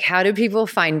 Okay, how do people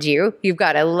find you? You've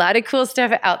got a lot of cool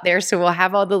stuff out there, so we'll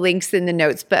have all the links in the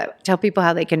notes, but tell people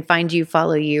how they can find you,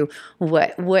 follow you.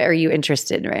 What are you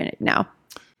interested in right now?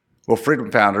 Well,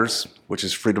 Freedom Founders, which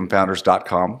is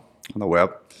freedomfounders.com on the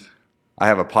web. I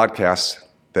have a podcast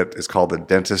that is called the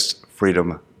Dentist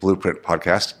Freedom Blueprint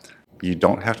Podcast. You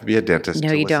don't have to be a dentist.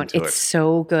 No, you don't. It's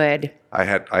so good. I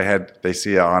had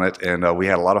Dacia on it, and we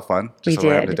had a lot of fun. Just like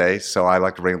we have today. So I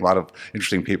like to bring a lot of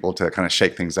interesting people to kind of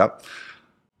shake things up.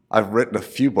 I've written a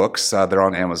few books. They're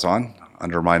on Amazon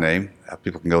under my name.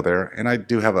 People can go there. And I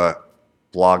do have a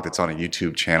blog that's on a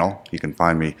YouTube channel. You can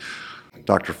find me,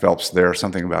 Dr. Phelps there.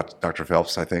 Something about Dr.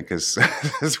 Phelps, I think, is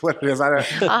is what it is. I'll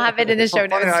have it in the show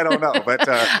notes. I don't know, but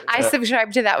I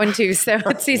subscribe to that one too, so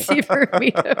it's easy for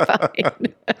me to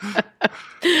find.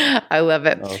 I love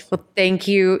it. Awesome. Well, thank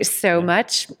you so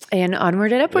much, and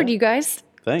onward and upward, you guys.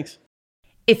 Thanks.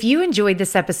 If you enjoyed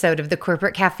this episode of the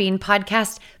Corporate Caffeine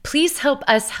podcast, please help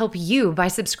us help you by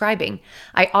subscribing.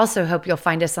 I also hope you'll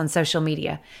find us on social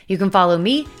media. You can follow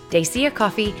me, Dacia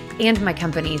Coffee, and my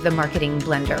company, The Marketing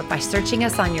Blender, by searching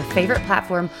us on your favorite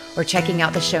platform or checking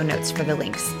out the show notes for the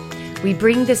links. We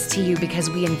bring this to you because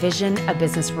we envision a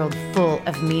business world full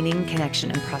of meaning, connection,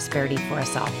 and prosperity for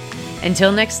us all.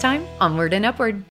 Until next time, onward and upward.